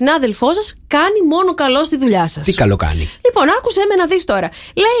σχέση με συνάδελφό σας κάνει μόνο καλό στη δουλειά σας. Τι καλό κάνει? Λοιπόν, άκουσε με να δεις τώρα.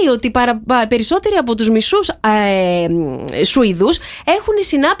 Λέει ότι περισσότεροι από τους μισούς Σουηδούς έχουν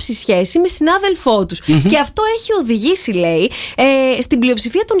συνάψει σχέση με συνάδελφό τους. Και αυτό έχει οδηγήσει, λέει, στην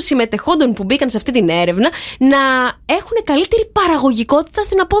πλειοψηφία των συμμετεχόντων που μπήκαν σε αυτή την έρευνα να έχουν καλύτερη παραγωγικότητα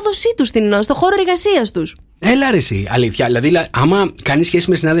στην απόδοσή τους, στο χώρο εργασίας τους. Έλα ρε εσύ, αλήθεια. Δηλαδή, άμα κάνεις σχέση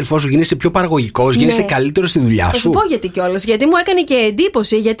με συνάδελφό σου, γίνεσαι πιο παραγωγικός, γίνεσαι καλύτερο στη δουλειά σου. Θα σου πω γιατί κιόλας. Γιατί μου έκανε και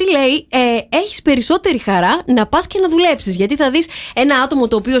εντύπωση. Γιατί λέει, έχεις περισσότερη χαρά να πας και να δουλέψεις. Γιατί θα δεις ένα άτομο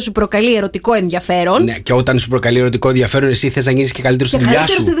το οποίο σου προκαλεί ερωτικό ενδιαφέρον. Ναι, και όταν σου προκαλεί ερωτικό ενδιαφέρον, εσύ θες να γίνεις και καλύτερο στη δουλειά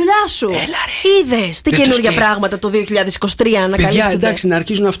σου. Καλύτερο στη δουλειά σου. Έλα ρε. Είδες τι καινούργια πράγματα το 2023 να καλύπτουν. Παιδιά, εντάξει, να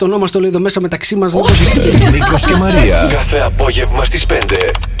αρχίζουν να αυτονόμαστε όλο εδώ μέσα μεταξύ μας. Νίκος και Μαρία. Κάθε απόγευμα στις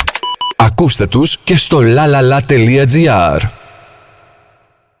 5. Ακούστε τους και στο lalala.gr.